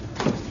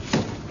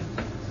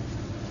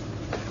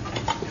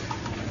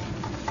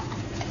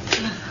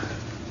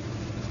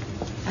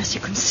 As you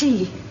can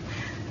see,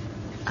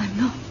 I'm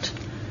not.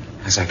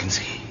 As I can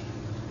see.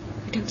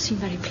 You don't seem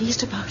very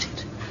pleased about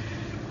it.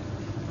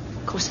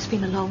 Of course, it's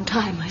been a long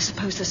time. I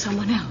suppose there's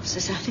someone else.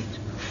 Is that it?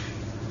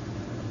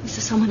 Is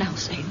there someone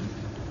else, Avon?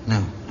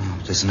 No,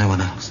 there's no one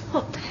else.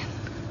 What then?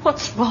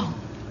 What's wrong?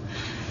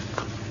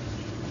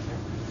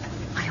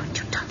 Why don't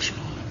you touch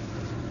me?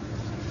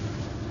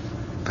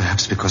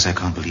 Perhaps because I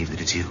can't believe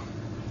that it's you.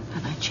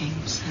 Have I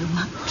changed so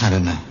much? I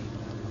don't know.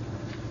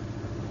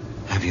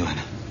 Have you,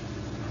 Anna?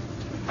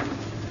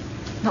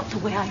 Not the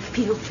way I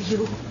feel for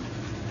you.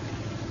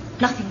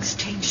 Nothing's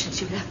changed since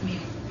you left me.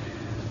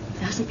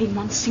 There hasn't been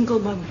one single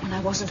moment when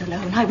I wasn't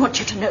alone. I want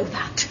you to know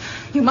that.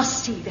 You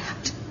must see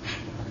that.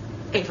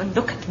 Avon,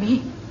 look at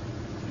me.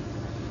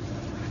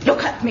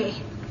 Look at me.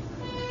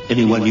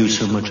 Anyone you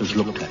so much as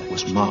looked at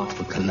was marked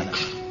for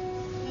collection.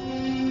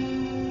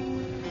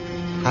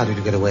 How did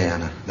you get away,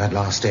 Anna, that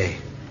last day?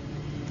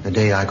 The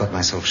day I got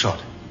myself shot.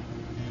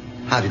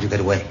 How did you get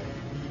away?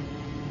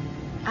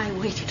 I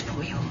waited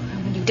for you,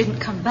 and when you didn't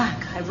come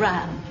back, I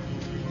ran.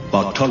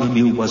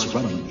 Bartholomew was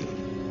running you.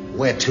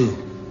 Where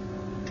to?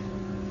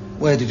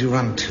 Where did you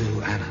run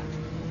to, Anna?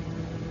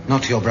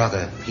 Not to your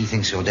brother. He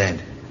thinks you're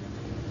dead.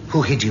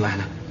 Who hid you,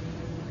 Anna?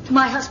 To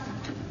my husband.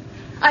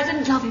 I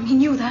didn't love him. He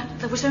knew that.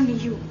 There was only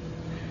you.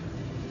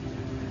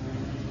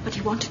 But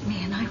he wanted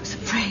me, and I was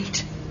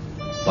afraid.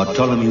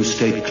 Bartholomew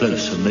stayed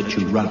close and let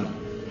you run.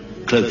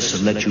 Close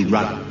and let you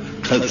run.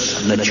 Close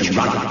and let you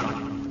run.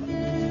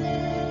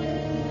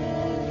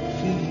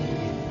 He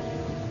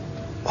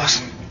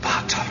wasn't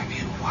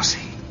Bartholomew, was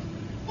he?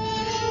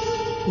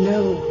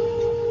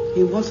 No,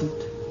 he wasn't.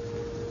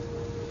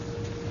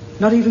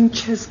 Not even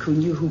Chesco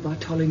knew who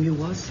Bartholomew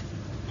was.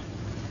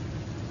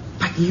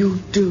 But you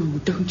do,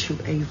 don't you,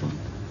 Avon?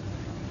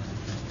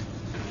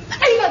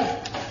 Avon!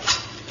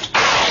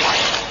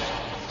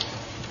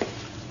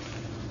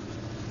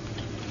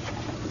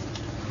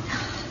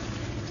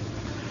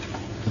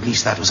 At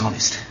least that was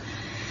honest.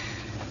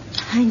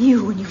 I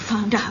knew when you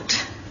found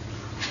out.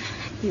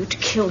 You'd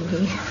kill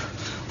me.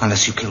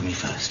 Unless you kill me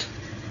first.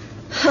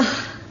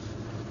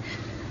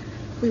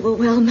 We were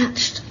well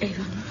matched,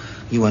 Avon.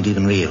 You weren't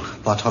even real.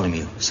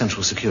 Bartholomew,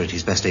 Central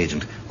Security's best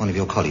agent. One of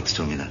your colleagues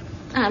told me that.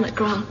 Anna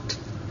Grant.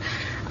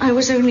 I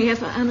was only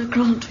ever Anna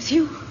Grant with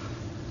you.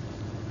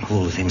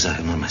 All the things I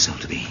have known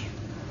myself to be.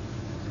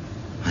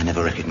 I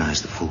never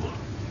recognized the fool.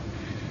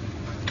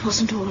 It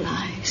wasn't all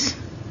lies.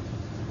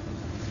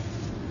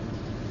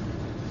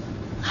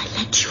 I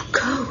let you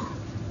go.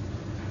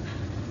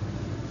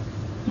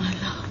 My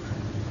love.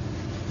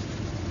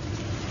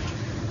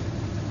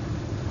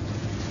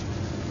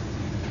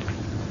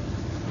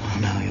 Oh,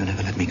 no, you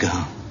never let me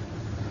go.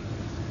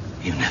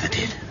 You never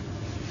did.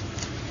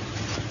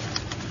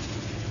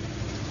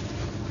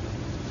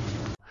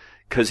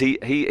 because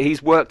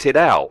he's worked it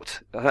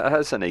out,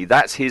 hasn't he?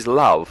 That's his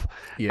love,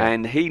 Yeah.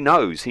 and he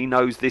knows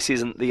this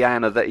isn't the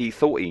Anna that he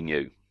thought he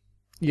knew.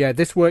 Yeah,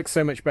 this works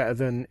so much better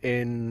than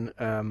in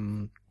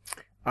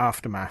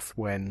Aftermath,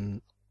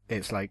 when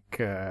it's like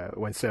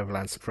when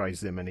Servalan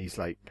surprises him and he's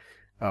like,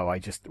 "Oh, I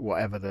just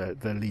whatever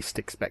the least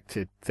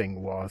expected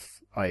thing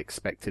was, I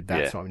expected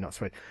that, so I'm not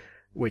surprised,"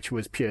 which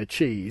was pure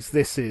cheese.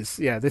 This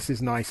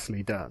is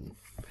nicely done.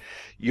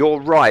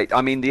 You're right.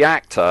 I mean, the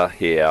actor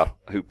here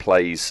who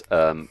plays,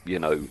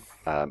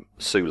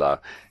 Sula,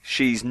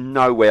 she's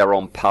nowhere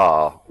on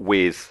par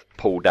with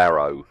Paul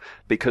Darrow,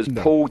 because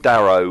Paul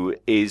Darrow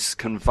is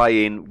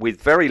conveying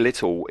with very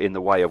little in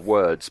the way of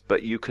words,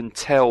 but you can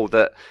tell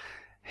that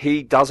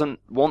he doesn't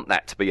want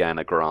that to be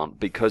Anna Grant,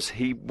 because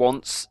he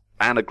wants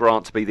Anna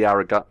Grant to be the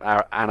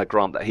Anna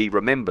Grant that he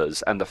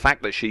remembers, and the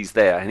fact that she's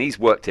there, and he's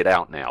worked it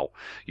out now.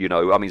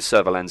 I mean,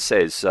 Servalan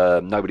says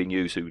nobody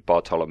knows who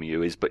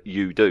Bartholomew is, but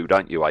you do,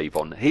 don't you,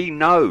 Avon? He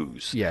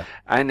knows,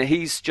 and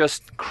he's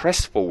just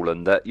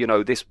crestfallen that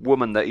this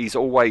woman that he's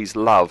always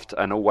loved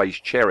and always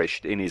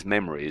cherished in his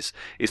memories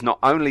is not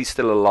only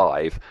still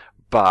alive,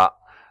 but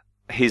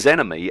his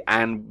enemy,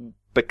 and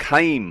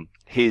became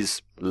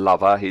his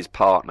lover, his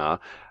partner,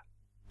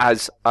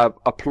 as a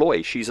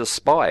ploy. She's a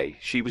spy.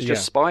 She was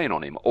just spying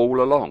on him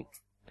all along.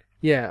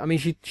 Yeah, I mean,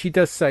 she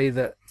does say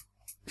that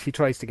she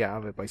tries to get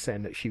out of it by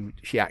saying that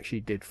she actually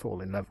did fall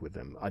in love with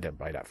him. I don't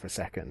buy that for a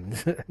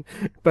second.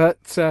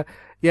 But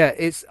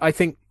I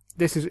think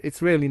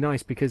it's really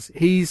nice, because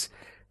he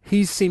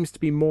seems to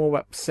be more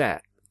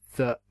upset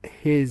that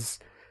his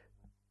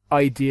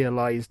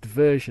idealized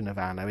version of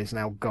Anna is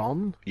now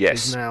gone.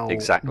 Yes, is now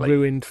exactly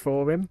ruined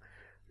for him,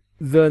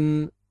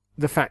 than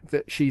the fact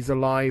that she's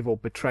alive or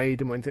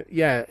betrayed him.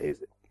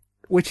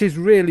 Which is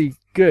really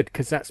good,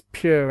 because that's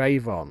pure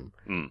Avon.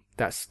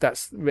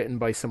 That's written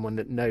by someone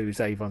that knows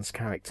Avon's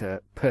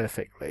character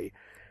perfectly.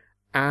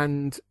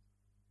 And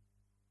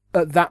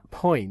at that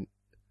point,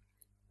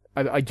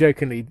 I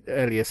jokingly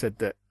earlier said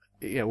that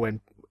when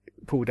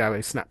Paul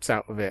Darrow snaps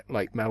out of it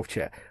like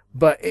Melcher,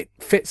 but it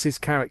fits his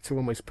character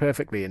almost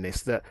perfectly in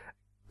this, that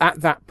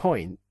at that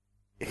point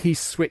he's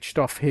switched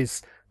off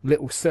his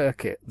little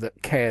circuit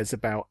that cares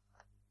about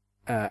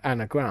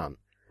Anna Grant.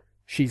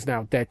 She's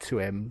now dead to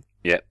him.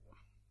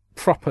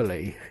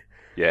 Properly.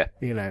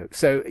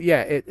 So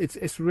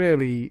it's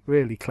really,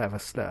 really clever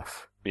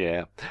stuff.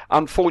 Yeah.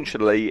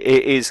 Unfortunately,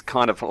 it is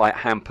kind of like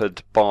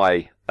hampered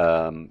by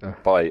old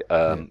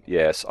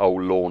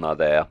Lorna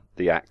there,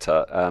 the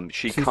actor.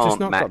 She's can't just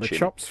not match got the him.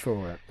 chops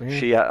for it. Yeah.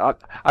 She and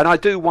I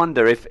do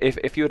wonder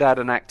if you'd had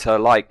an actor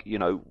like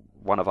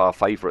one of our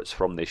favourites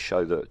from this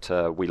show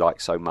that we like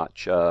so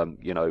much,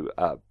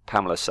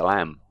 Pamela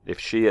Salam, if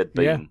she had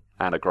been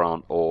Anna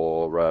Grant,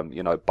 or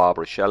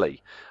Barbara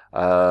Shelley.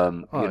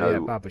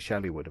 Barbara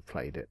Shelley would have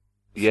played it.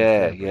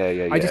 Yeah.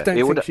 I just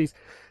don't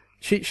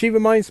think she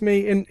reminds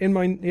me in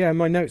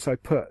my notes I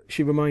put,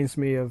 she reminds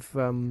me of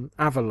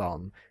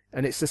Avalon,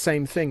 and it's the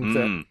same thing,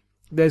 that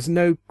there's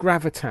no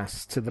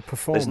gravitas to the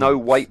performance. There's no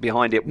weight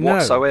behind it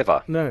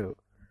whatsoever. No.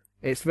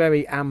 It's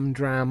very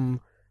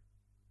amdram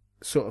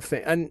sort of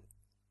thing. And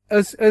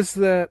as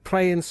the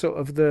playing sort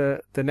of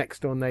the next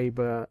door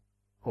neighbour,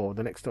 or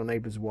the next door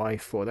neighbour's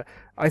wife,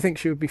 I think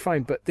she would be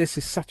fine. But this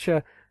is such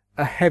a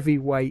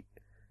heavyweight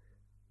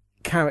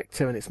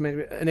character,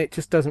 and it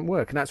just doesn't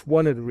work. And that's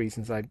one of the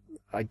reasons I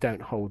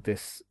don't hold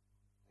this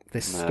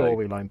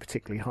storyline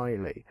particularly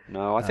highly.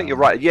 No, I think you're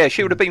right. Yeah,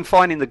 she would have been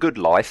fine in The Good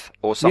Life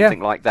or something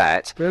like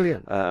that.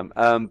 Brilliant.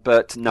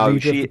 But no,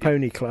 Leader of the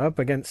Pony Club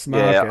against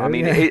Margot. Yeah, I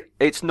mean,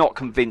 it's not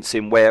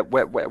convincing where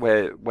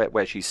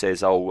she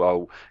says,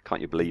 "Oh,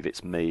 can't you believe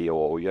it's me?"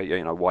 Or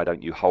why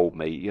don't you hold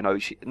me?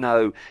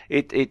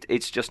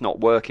 It's just not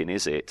working,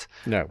 is it?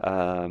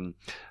 No.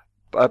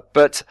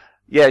 But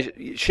yeah,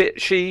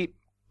 she.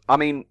 I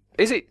mean,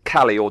 is it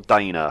Callie or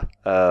Dana?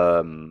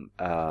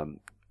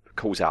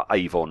 Calls out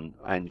Avon,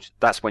 and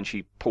that's when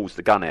she pulls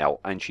the gun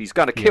out, and she's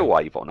going to kill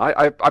Avon.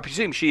 I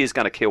presume she is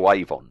going to kill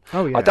Avon.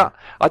 Oh yeah.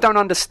 I don't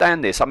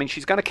understand this. I mean,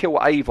 she's going to kill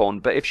Avon,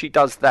 but if she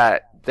does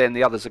that, then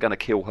the others are going to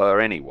kill her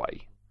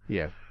anyway.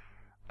 Yeah.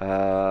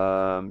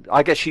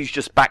 I guess she's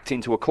just backed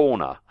into a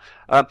corner.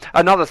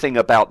 Another thing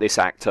about this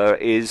actor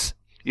is,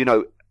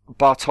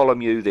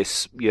 Bartholomew,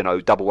 this,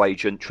 double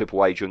agent,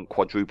 triple agent,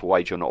 quadruple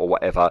agent, or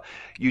whatever,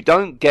 you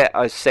don't get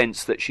a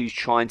sense that she's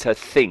trying to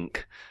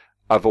think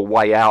of a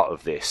way out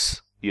of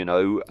this.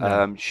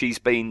 She's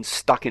been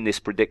stuck in this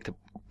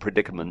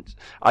predicament.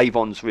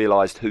 Avon's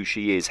realised who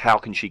she is. How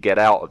can she get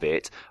out of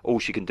it? All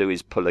she can do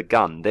is pull a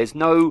gun.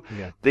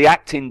 The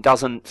acting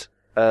doesn't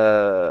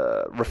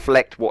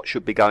reflect what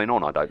should be going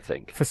on, I don't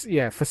think.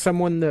 For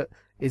someone that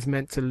is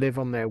meant to live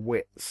on their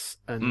wits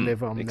and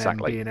live on them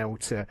being able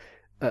to,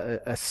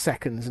 a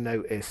second's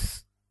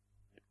notice,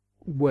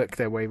 work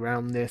their way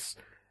around this.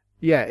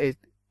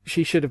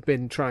 She should have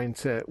been trying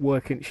to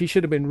she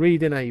should have been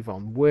reading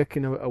Avon,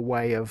 working a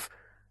way of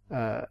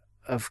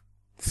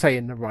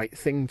saying the right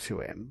thing to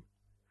him,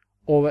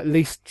 or at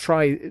least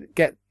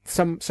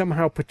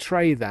somehow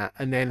portray that,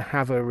 and then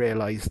have her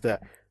realise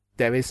that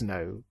there is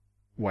no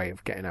way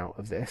of getting out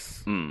of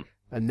this, Mm.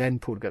 and then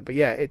pull the gun. But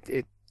yeah,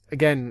 it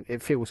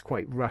feels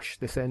quite rushed,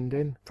 this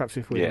ending. Perhaps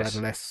if we had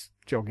less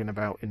jogging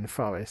about in the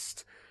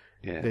forest,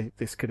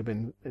 this could have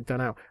been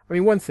done out. I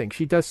mean, one thing,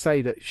 she does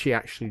say that she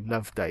actually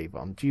loved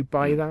Avon. Do you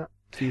buy that?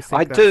 Do you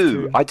think I that's do.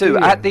 true? I do. you?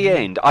 At the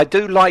end, I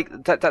do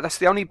like that. That's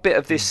the only bit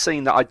of this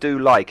scene that I do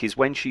like, is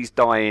when she's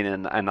dying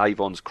and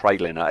Avon's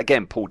cradling her.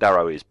 Again, Paul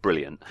Darrow is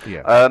brilliant.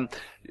 Yeah.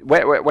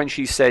 When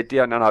she said,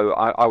 "Yeah, no,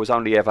 I was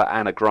only ever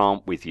Anna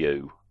Grant with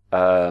you."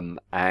 But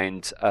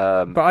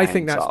I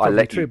think that's I probably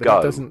let true, you but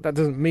go. that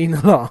doesn't mean a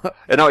lot.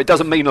 No, it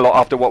doesn't mean a lot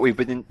after what we've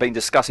been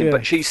discussing. Yeah.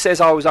 But she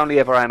says, "I was only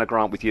ever Anna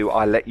Grant with you.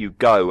 I let you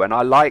go," and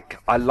I like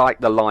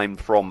the line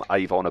from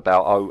Avon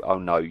about, "Oh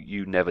no,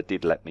 you never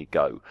did let me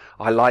go."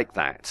 I like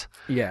that.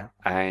 Yeah.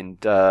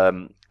 And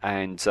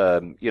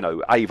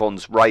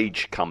Avon's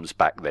rage comes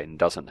back then,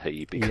 doesn't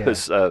he?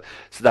 Because so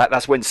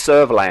that's when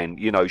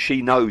Servalan,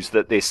 she knows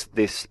that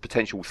this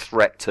potential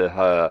threat to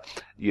her,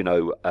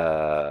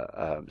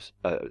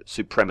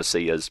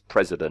 supremacy as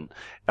president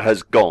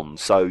has gone.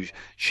 So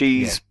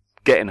she's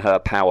getting her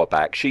power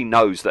back. She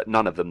knows that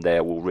none of them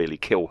there will really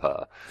kill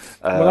her.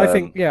 Well, I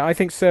think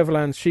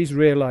Servalan, she's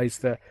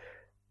realised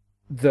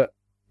that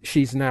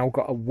she's now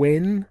got a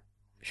win.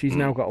 She's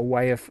now got a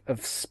way of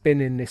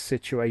spinning this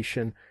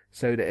situation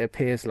so that it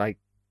appears like,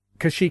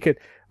 because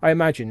I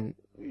imagine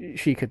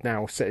she could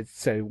now say,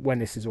 so when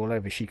this is all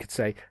over, she could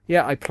say,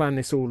 "Yeah, I planned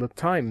this all the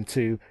time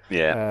to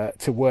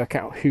work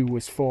out who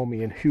was for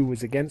me and who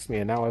was against me,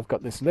 and now I've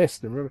got this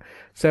list."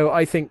 So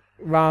I think,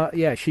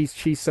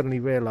 she's suddenly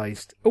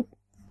realised, oh,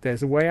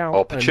 there's a way out.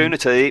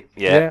 Opportunity,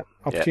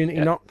 opportunity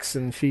knocks,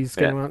 and she's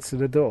going to answer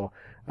the door.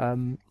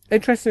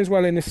 Interesting as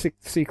well in this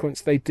sequence,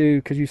 they do,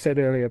 because you said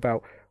earlier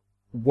about,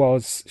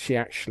 was she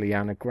actually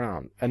Anna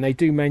Grant? And they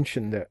do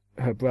mention that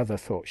her brother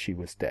thought she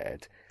was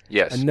dead.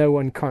 Yes. And no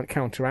one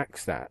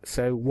counteracts that.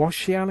 So was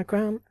she Anna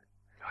Grant?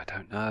 I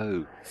don't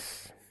know.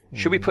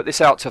 Should we put this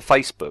out to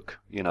Facebook?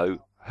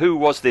 Who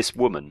was this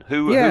woman?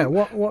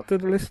 What do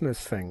the listeners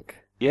think?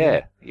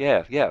 Yeah.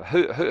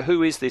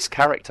 Who is this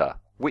character?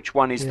 Which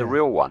one is the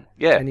real one?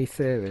 Yeah. Any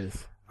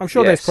theories? I'm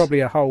sure there's probably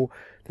a whole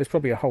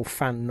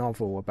fan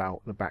novel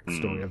about the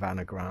backstory of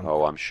Anna Grant.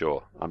 Oh, I'm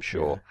sure.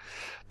 Yeah.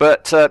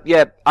 But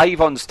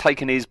Avon's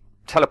taken his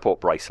teleport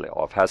bracelet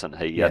off, hasn't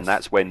he? Yes, and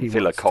that's when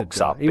Villa cocks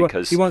up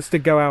because he wants to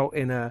go out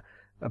in a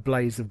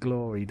blaze of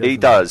glory. He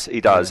does,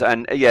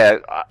 and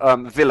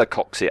Villa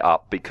cocks it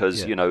up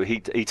because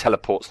he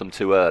teleports them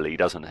too early,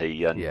 doesn't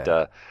he?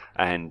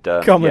 And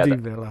Comedy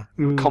Villa,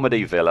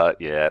 Comedy Villa,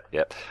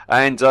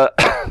 and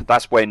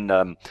that's when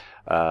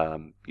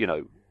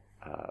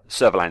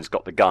Servalan's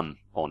got the gun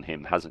on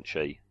him, hasn't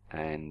she?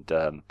 And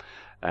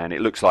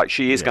it looks like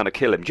she is going to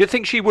kill him. Do you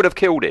think she would have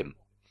killed him?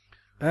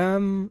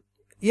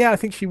 Yeah, I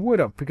think she would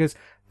have, because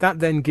that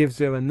then gives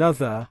her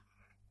another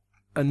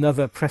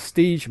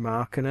prestige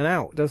mark and an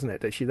out, doesn't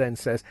it? That she then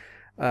says,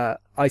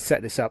 "I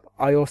set this up.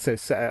 I also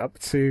set it up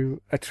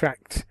to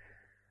attract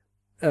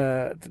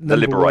the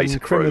Liberator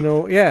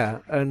criminal." crew. Yeah,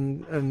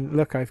 and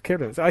look, I've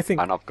killed him. So I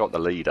think, and I've got the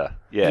leader.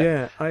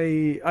 Yeah,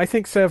 I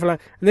think Servalan,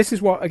 and this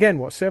is what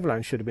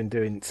Servalan should have been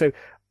doing. So,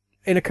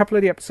 in a couple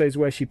of the episodes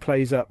where she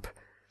plays up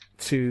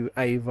to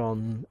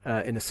Avon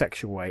in a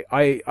sexual way,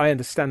 I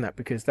understand that,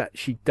 because that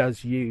she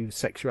does use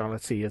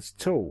sexuality as a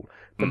tool.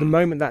 But the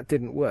moment that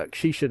didn't work,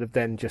 she should have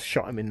then just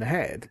shot him in the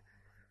head.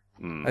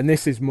 And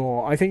this is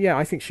more, I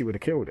think she would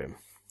have killed him.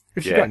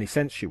 If she got any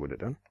sense, she would have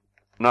done.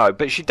 No,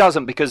 but she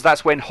doesn't, because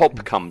that's when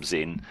Hob comes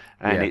in,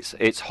 and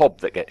it's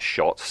Hob that gets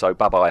shot. So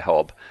bye bye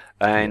Hob,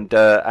 and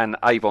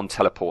Avon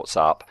teleports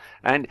up,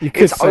 and you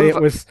could say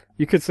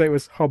it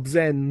was Hobbs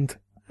End.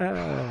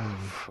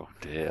 Oh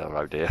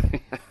dear.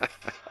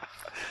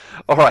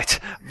 All right,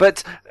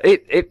 but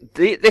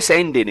this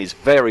ending is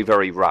very,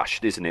 very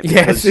rushed, isn't it?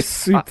 Yes, it's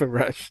super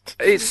rushed.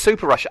 It's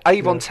super rushed.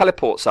 Avon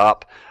teleports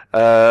up.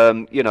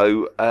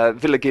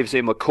 Villa gives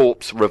him a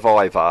corpse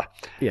reviver.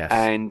 Yes.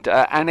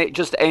 And it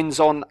just ends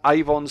on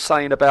Avon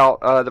saying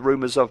about the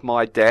rumours of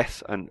my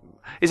death. And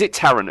is it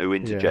Tarrant who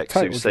interjects,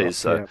 who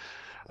says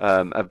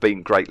have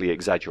been greatly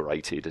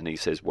exaggerated? And he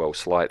says, well,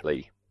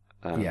 slightly.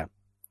 Yeah,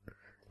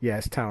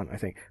 it's Tarrant, I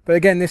think. But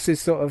again, this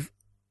is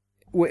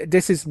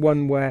this is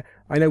one where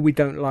I know we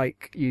don't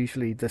like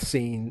usually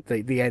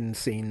the end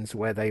scenes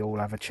where they all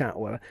have a chat,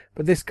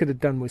 but this could have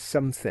done with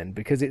something,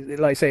 because it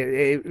like I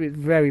say, it's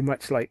very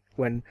much like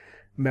when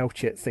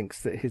Melchett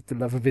thinks that the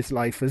love of his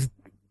life has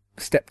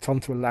stepped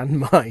onto a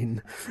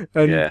landmine,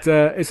 and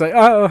it's like,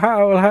 oh,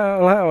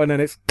 how, and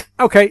then it's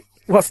okay,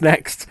 what's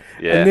next?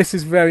 Yeah. And this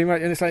is very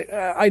much, and it's like,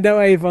 I know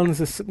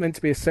Avon's meant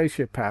to be a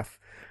sociopath,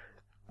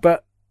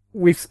 but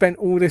we've spent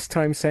all this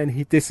time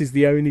saying this is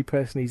the only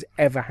person he's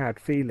ever had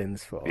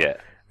feelings for. Yeah.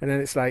 And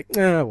then it's like,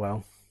 oh,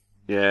 well.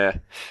 Yeah.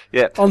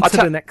 On to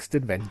the next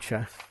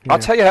adventure. I'll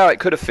tell you how it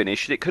could have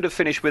finished. It could have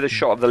finished with a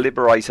shot of the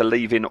Liberator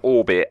leaving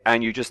orbit,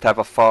 and you just have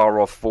a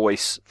far-off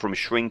voice from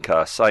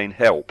Shrinker saying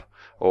help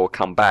or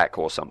come back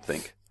or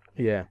something.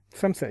 Yeah,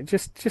 something.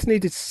 Just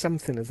needed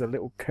something as a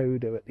little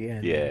coda at the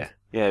end. Yeah,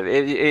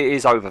 it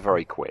is over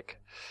very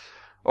quick.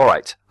 All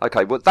right.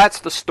 Okay. Well, that's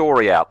the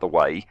story out the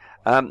way.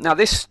 Now,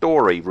 this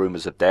story,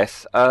 Rumours of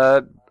Death,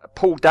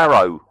 Paul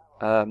Darrow,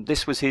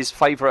 this was his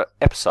favourite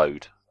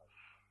episode.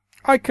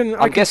 I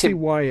can see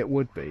why it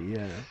would be,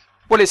 yeah.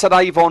 Well, it's an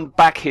Avon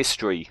back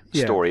history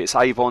story. It's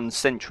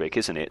Avon-centric,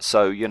 isn't it?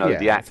 So,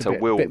 the actor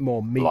will bit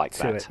more meat like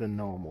to that. it than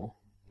normal.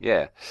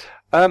 Yeah.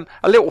 A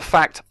little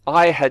fact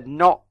I had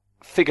not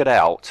figured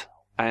out,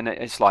 and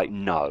it's like,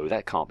 no,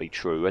 that can't be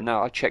true. And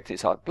now I checked it,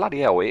 it's like, bloody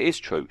hell, it is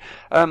true.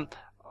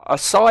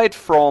 Aside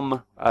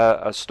from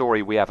a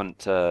story we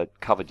haven't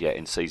covered yet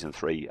in Season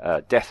 3,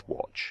 Death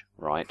Watch,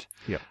 right?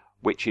 Yeah.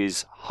 Which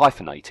is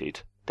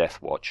hyphenated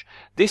Death Watch.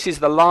 This is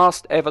the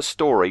last ever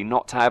story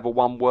not to have a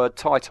one-word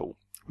title.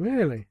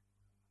 Really?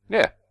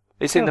 Yeah.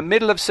 It's in the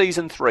middle of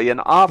Season 3,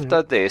 and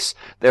after this,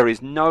 there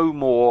is no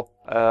more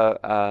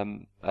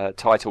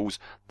titles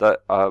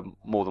that are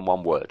more than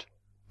one word.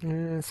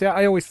 See,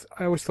 I always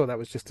thought that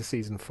was just a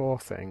Season 4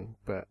 thing,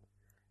 but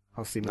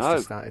obviously must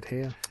have started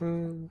here.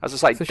 As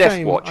I say,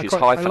 Death Watch is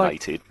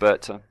hyphenated,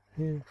 but...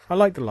 I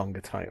like the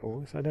longer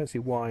titles. I don't see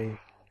why...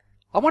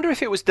 I wonder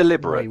if it was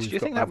deliberate. Do you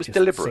think that was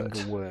deliberate?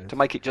 To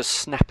make it just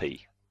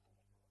snappy?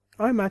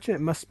 I imagine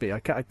it must be. I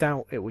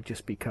doubt it would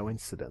just be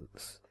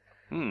coincidence.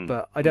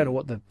 But I don't know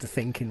what the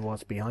thinking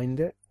was behind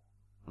it.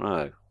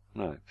 No.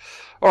 All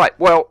right,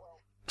 well,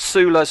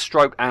 Sula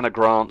stroke Anna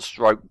Grant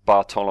stroke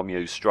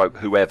Bartholomew stroke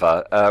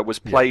whoever was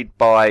played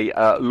by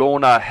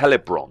Lorna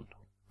Hellebron,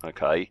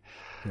 okay,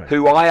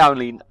 who I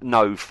only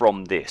know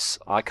from this.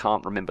 I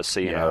can't remember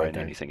seeing her in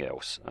anything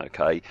else,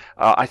 okay.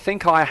 I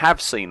think I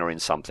have seen her in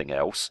something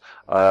else,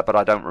 but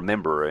I don't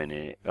remember her in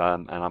it,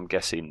 and I'm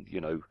guessing,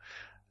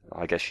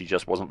 I guess she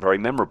just wasn't very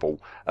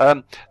memorable.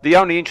 The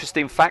only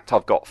interesting fact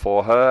I've got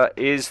for her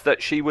is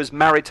that she was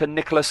married to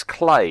Nicholas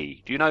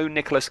Clay. Do you know who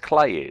Nicholas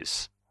Clay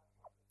is?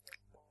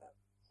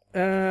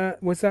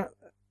 Was that...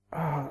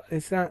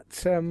 is that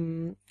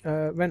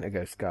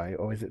Rentaghost guy,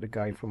 or is it the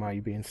guy from Are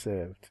You Being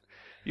Served?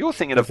 You're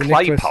thinking of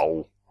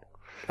Claypole.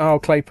 Oh,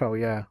 Claypole,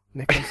 yeah.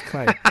 Nicholas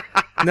Clay.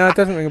 No, it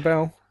doesn't ring a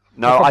bell.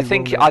 No, I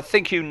think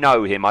you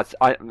know him.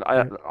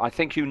 I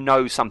think you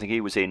know something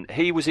he was in.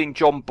 He was in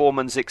John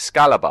Borman's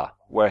Excalibur,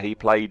 where he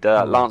played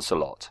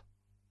Lancelot.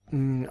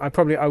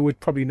 I would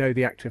probably know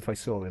the actor if I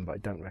saw him, but I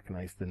don't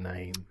recognise the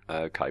name.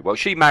 Okay, well,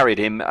 she married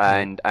him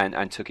and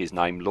took his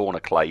name, Lorna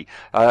Clay.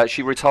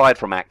 She retired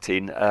from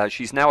acting.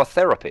 She's now a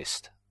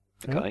therapist.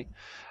 Okay.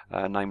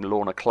 Named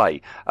Lorna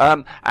Clay.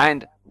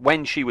 And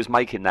when she was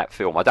making that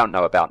film, I don't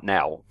know about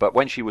now, but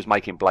when she was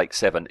making Blake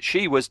 7,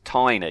 she was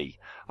tiny.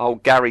 Oh,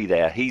 Gary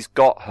there, he's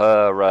got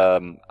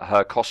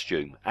her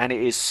costume, and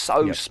it is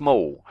so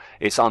small,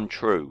 it's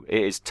untrue.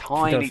 It is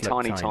tiny.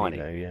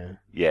 Though, yeah.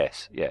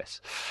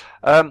 Yes.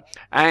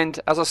 And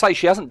as I say,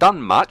 she hasn't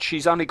done much.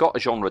 She's only got a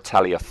Genre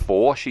Talia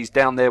 4. She's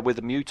down there with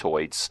the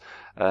Mutoids,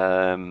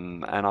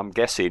 and I'm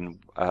guessing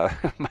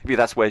maybe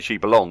that's where she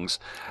belongs.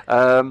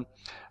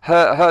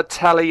 Her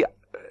tally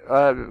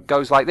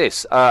goes like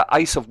this: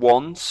 Ace of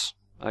Wands,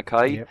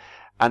 okay,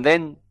 and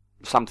then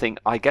something.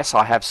 I guess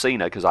I have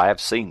seen her because I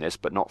have seen this,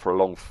 but not for a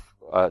long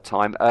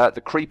time.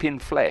 The Creeping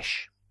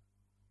Flesh.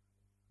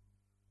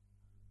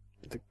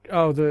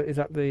 Is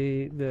that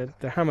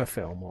the Hammer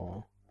film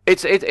or?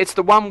 It's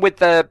the one with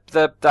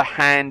the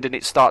hand and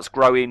it starts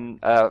growing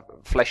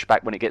flesh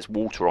back when it gets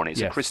water on it.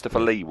 It's a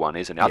Christopher Lee one,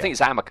 isn't it? I think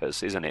it's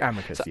Amicus, isn't it?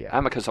 Amicus,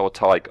 Amicus or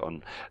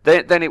Tygon.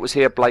 Then it was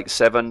here, Blake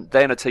 7.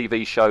 Then a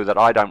TV show that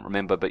I don't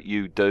remember, but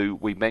you do.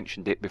 We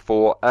mentioned it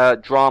before.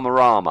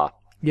 Dramarama.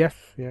 Yes,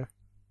 yeah.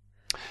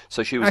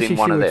 So she was in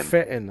one of them. She would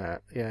fit in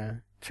that, yeah.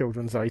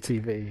 Children's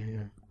ITV,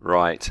 yeah.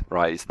 Right,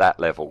 it's that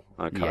level.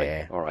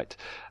 Okay, all right.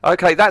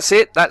 Okay, that's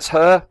it. That's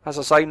her. As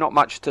I say, not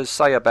much to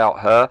say about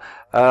her.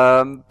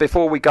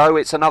 Before we go,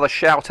 it's another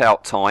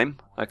shout-out time,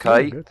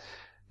 okay?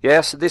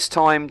 Yes, this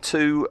time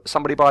to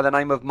somebody by the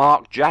name of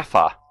Mark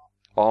Jaffa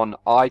on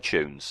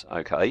iTunes,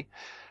 okay?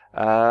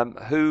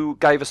 Who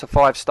gave us a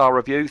 5-star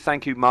review.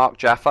 Thank you, Mark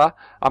Jaffa.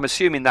 I'm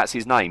assuming that's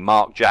his name,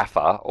 Mark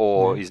Jaffa,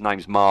 or his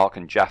name's Mark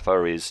and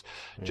Jaffa is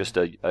just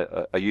a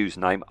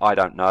username. I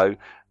don't know.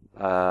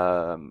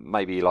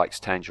 Maybe he likes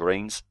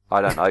tangerines.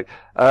 I don't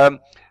know.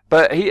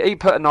 But he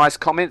put a nice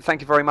comment.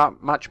 Thank you very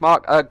much,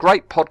 Mark.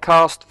 Great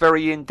podcast,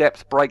 very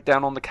in-depth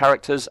breakdown on the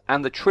characters,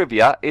 and the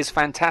trivia is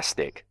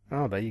fantastic.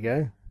 Oh, there you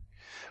go.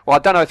 Well, I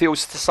don't know if he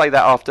was to say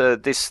that after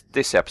this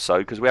episode,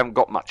 because we haven't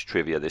got much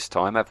trivia this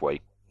time, have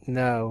we?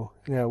 No.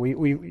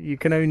 You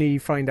can only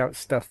find out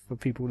stuff for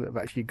people that have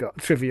actually got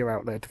trivia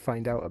out there to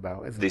find out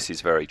about, isn't it? This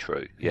is very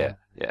true. Yeah.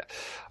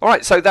 All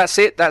right, so that's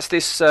it. That's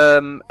this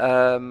episode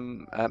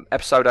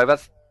over.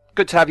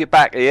 Good to have you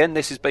back, Ian.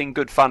 This has been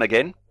good fun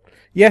again.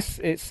 Yes,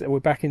 we're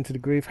back into the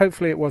groove.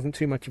 Hopefully it wasn't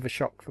too much of a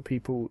shock for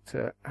people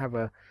to have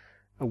a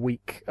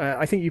week.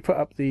 I think you put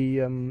up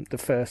the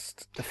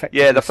first.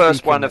 The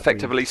first one,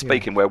 effectively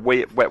speaking, where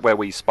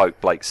we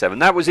spoke Blake Seven.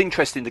 That was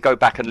interesting to go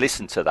back and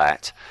listen to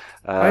that.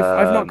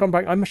 I've not gone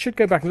back. I should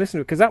go back and listen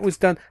to it because that was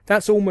done.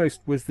 That's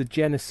almost was the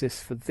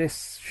genesis for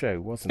this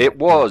show, wasn't it? It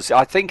was.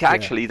 I think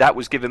actually that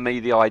was giving me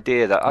the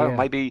idea that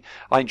maybe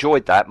I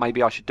enjoyed that.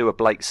 Maybe I should do a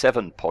Blake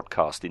Seven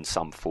podcast in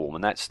some form,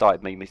 and that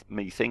started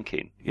me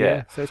thinking.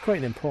 Yeah. So it's quite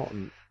an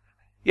important.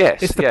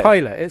 Yes, it's the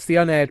pilot. It's the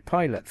unaired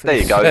pilot. There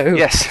you go. Show.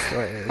 Yes.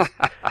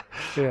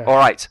 Yeah. All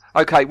right.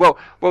 Okay. Well.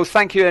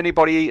 Thank you,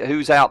 anybody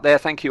who's out there.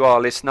 Thank you,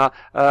 our listener.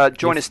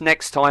 Join us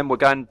next time. We're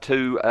going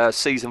to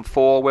season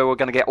 4, where we're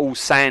going to get all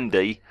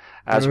sandy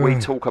as we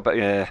talk about.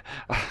 Yeah.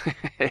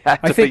 It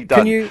had to be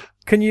done.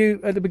 Can you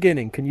at the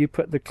beginning? Can you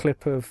put the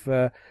clip of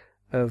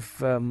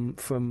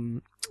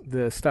from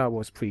the Star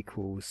Wars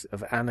prequels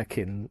of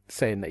Anakin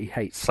saying that he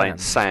hates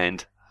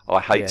sand? I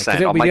hate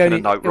sand. I'm making a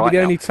note right now. It'll be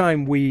the only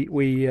time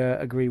we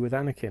agree with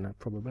Anakin,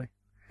 probably.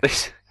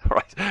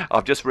 Right,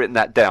 I've just written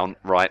that down.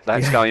 Right,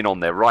 that's going on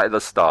there right at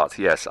the start.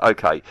 Yes,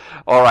 okay.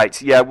 All right,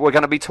 yeah, we're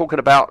going to be talking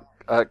about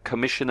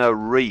Commissioner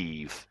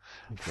Reeve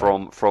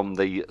from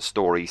the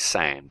story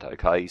Sand.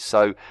 Okay,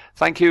 so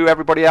thank you,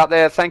 everybody out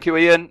there. Thank you,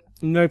 Ian.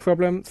 No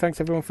problem. Thanks,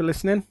 everyone, for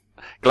listening.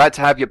 Glad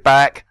to have you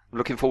back.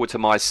 Looking forward to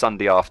my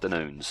Sunday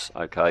afternoons.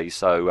 Okay,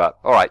 so,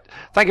 all right.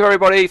 Thank you,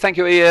 everybody. Thank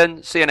you,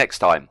 Ian. See you next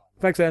time.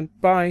 Thanks, then.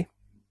 Bye.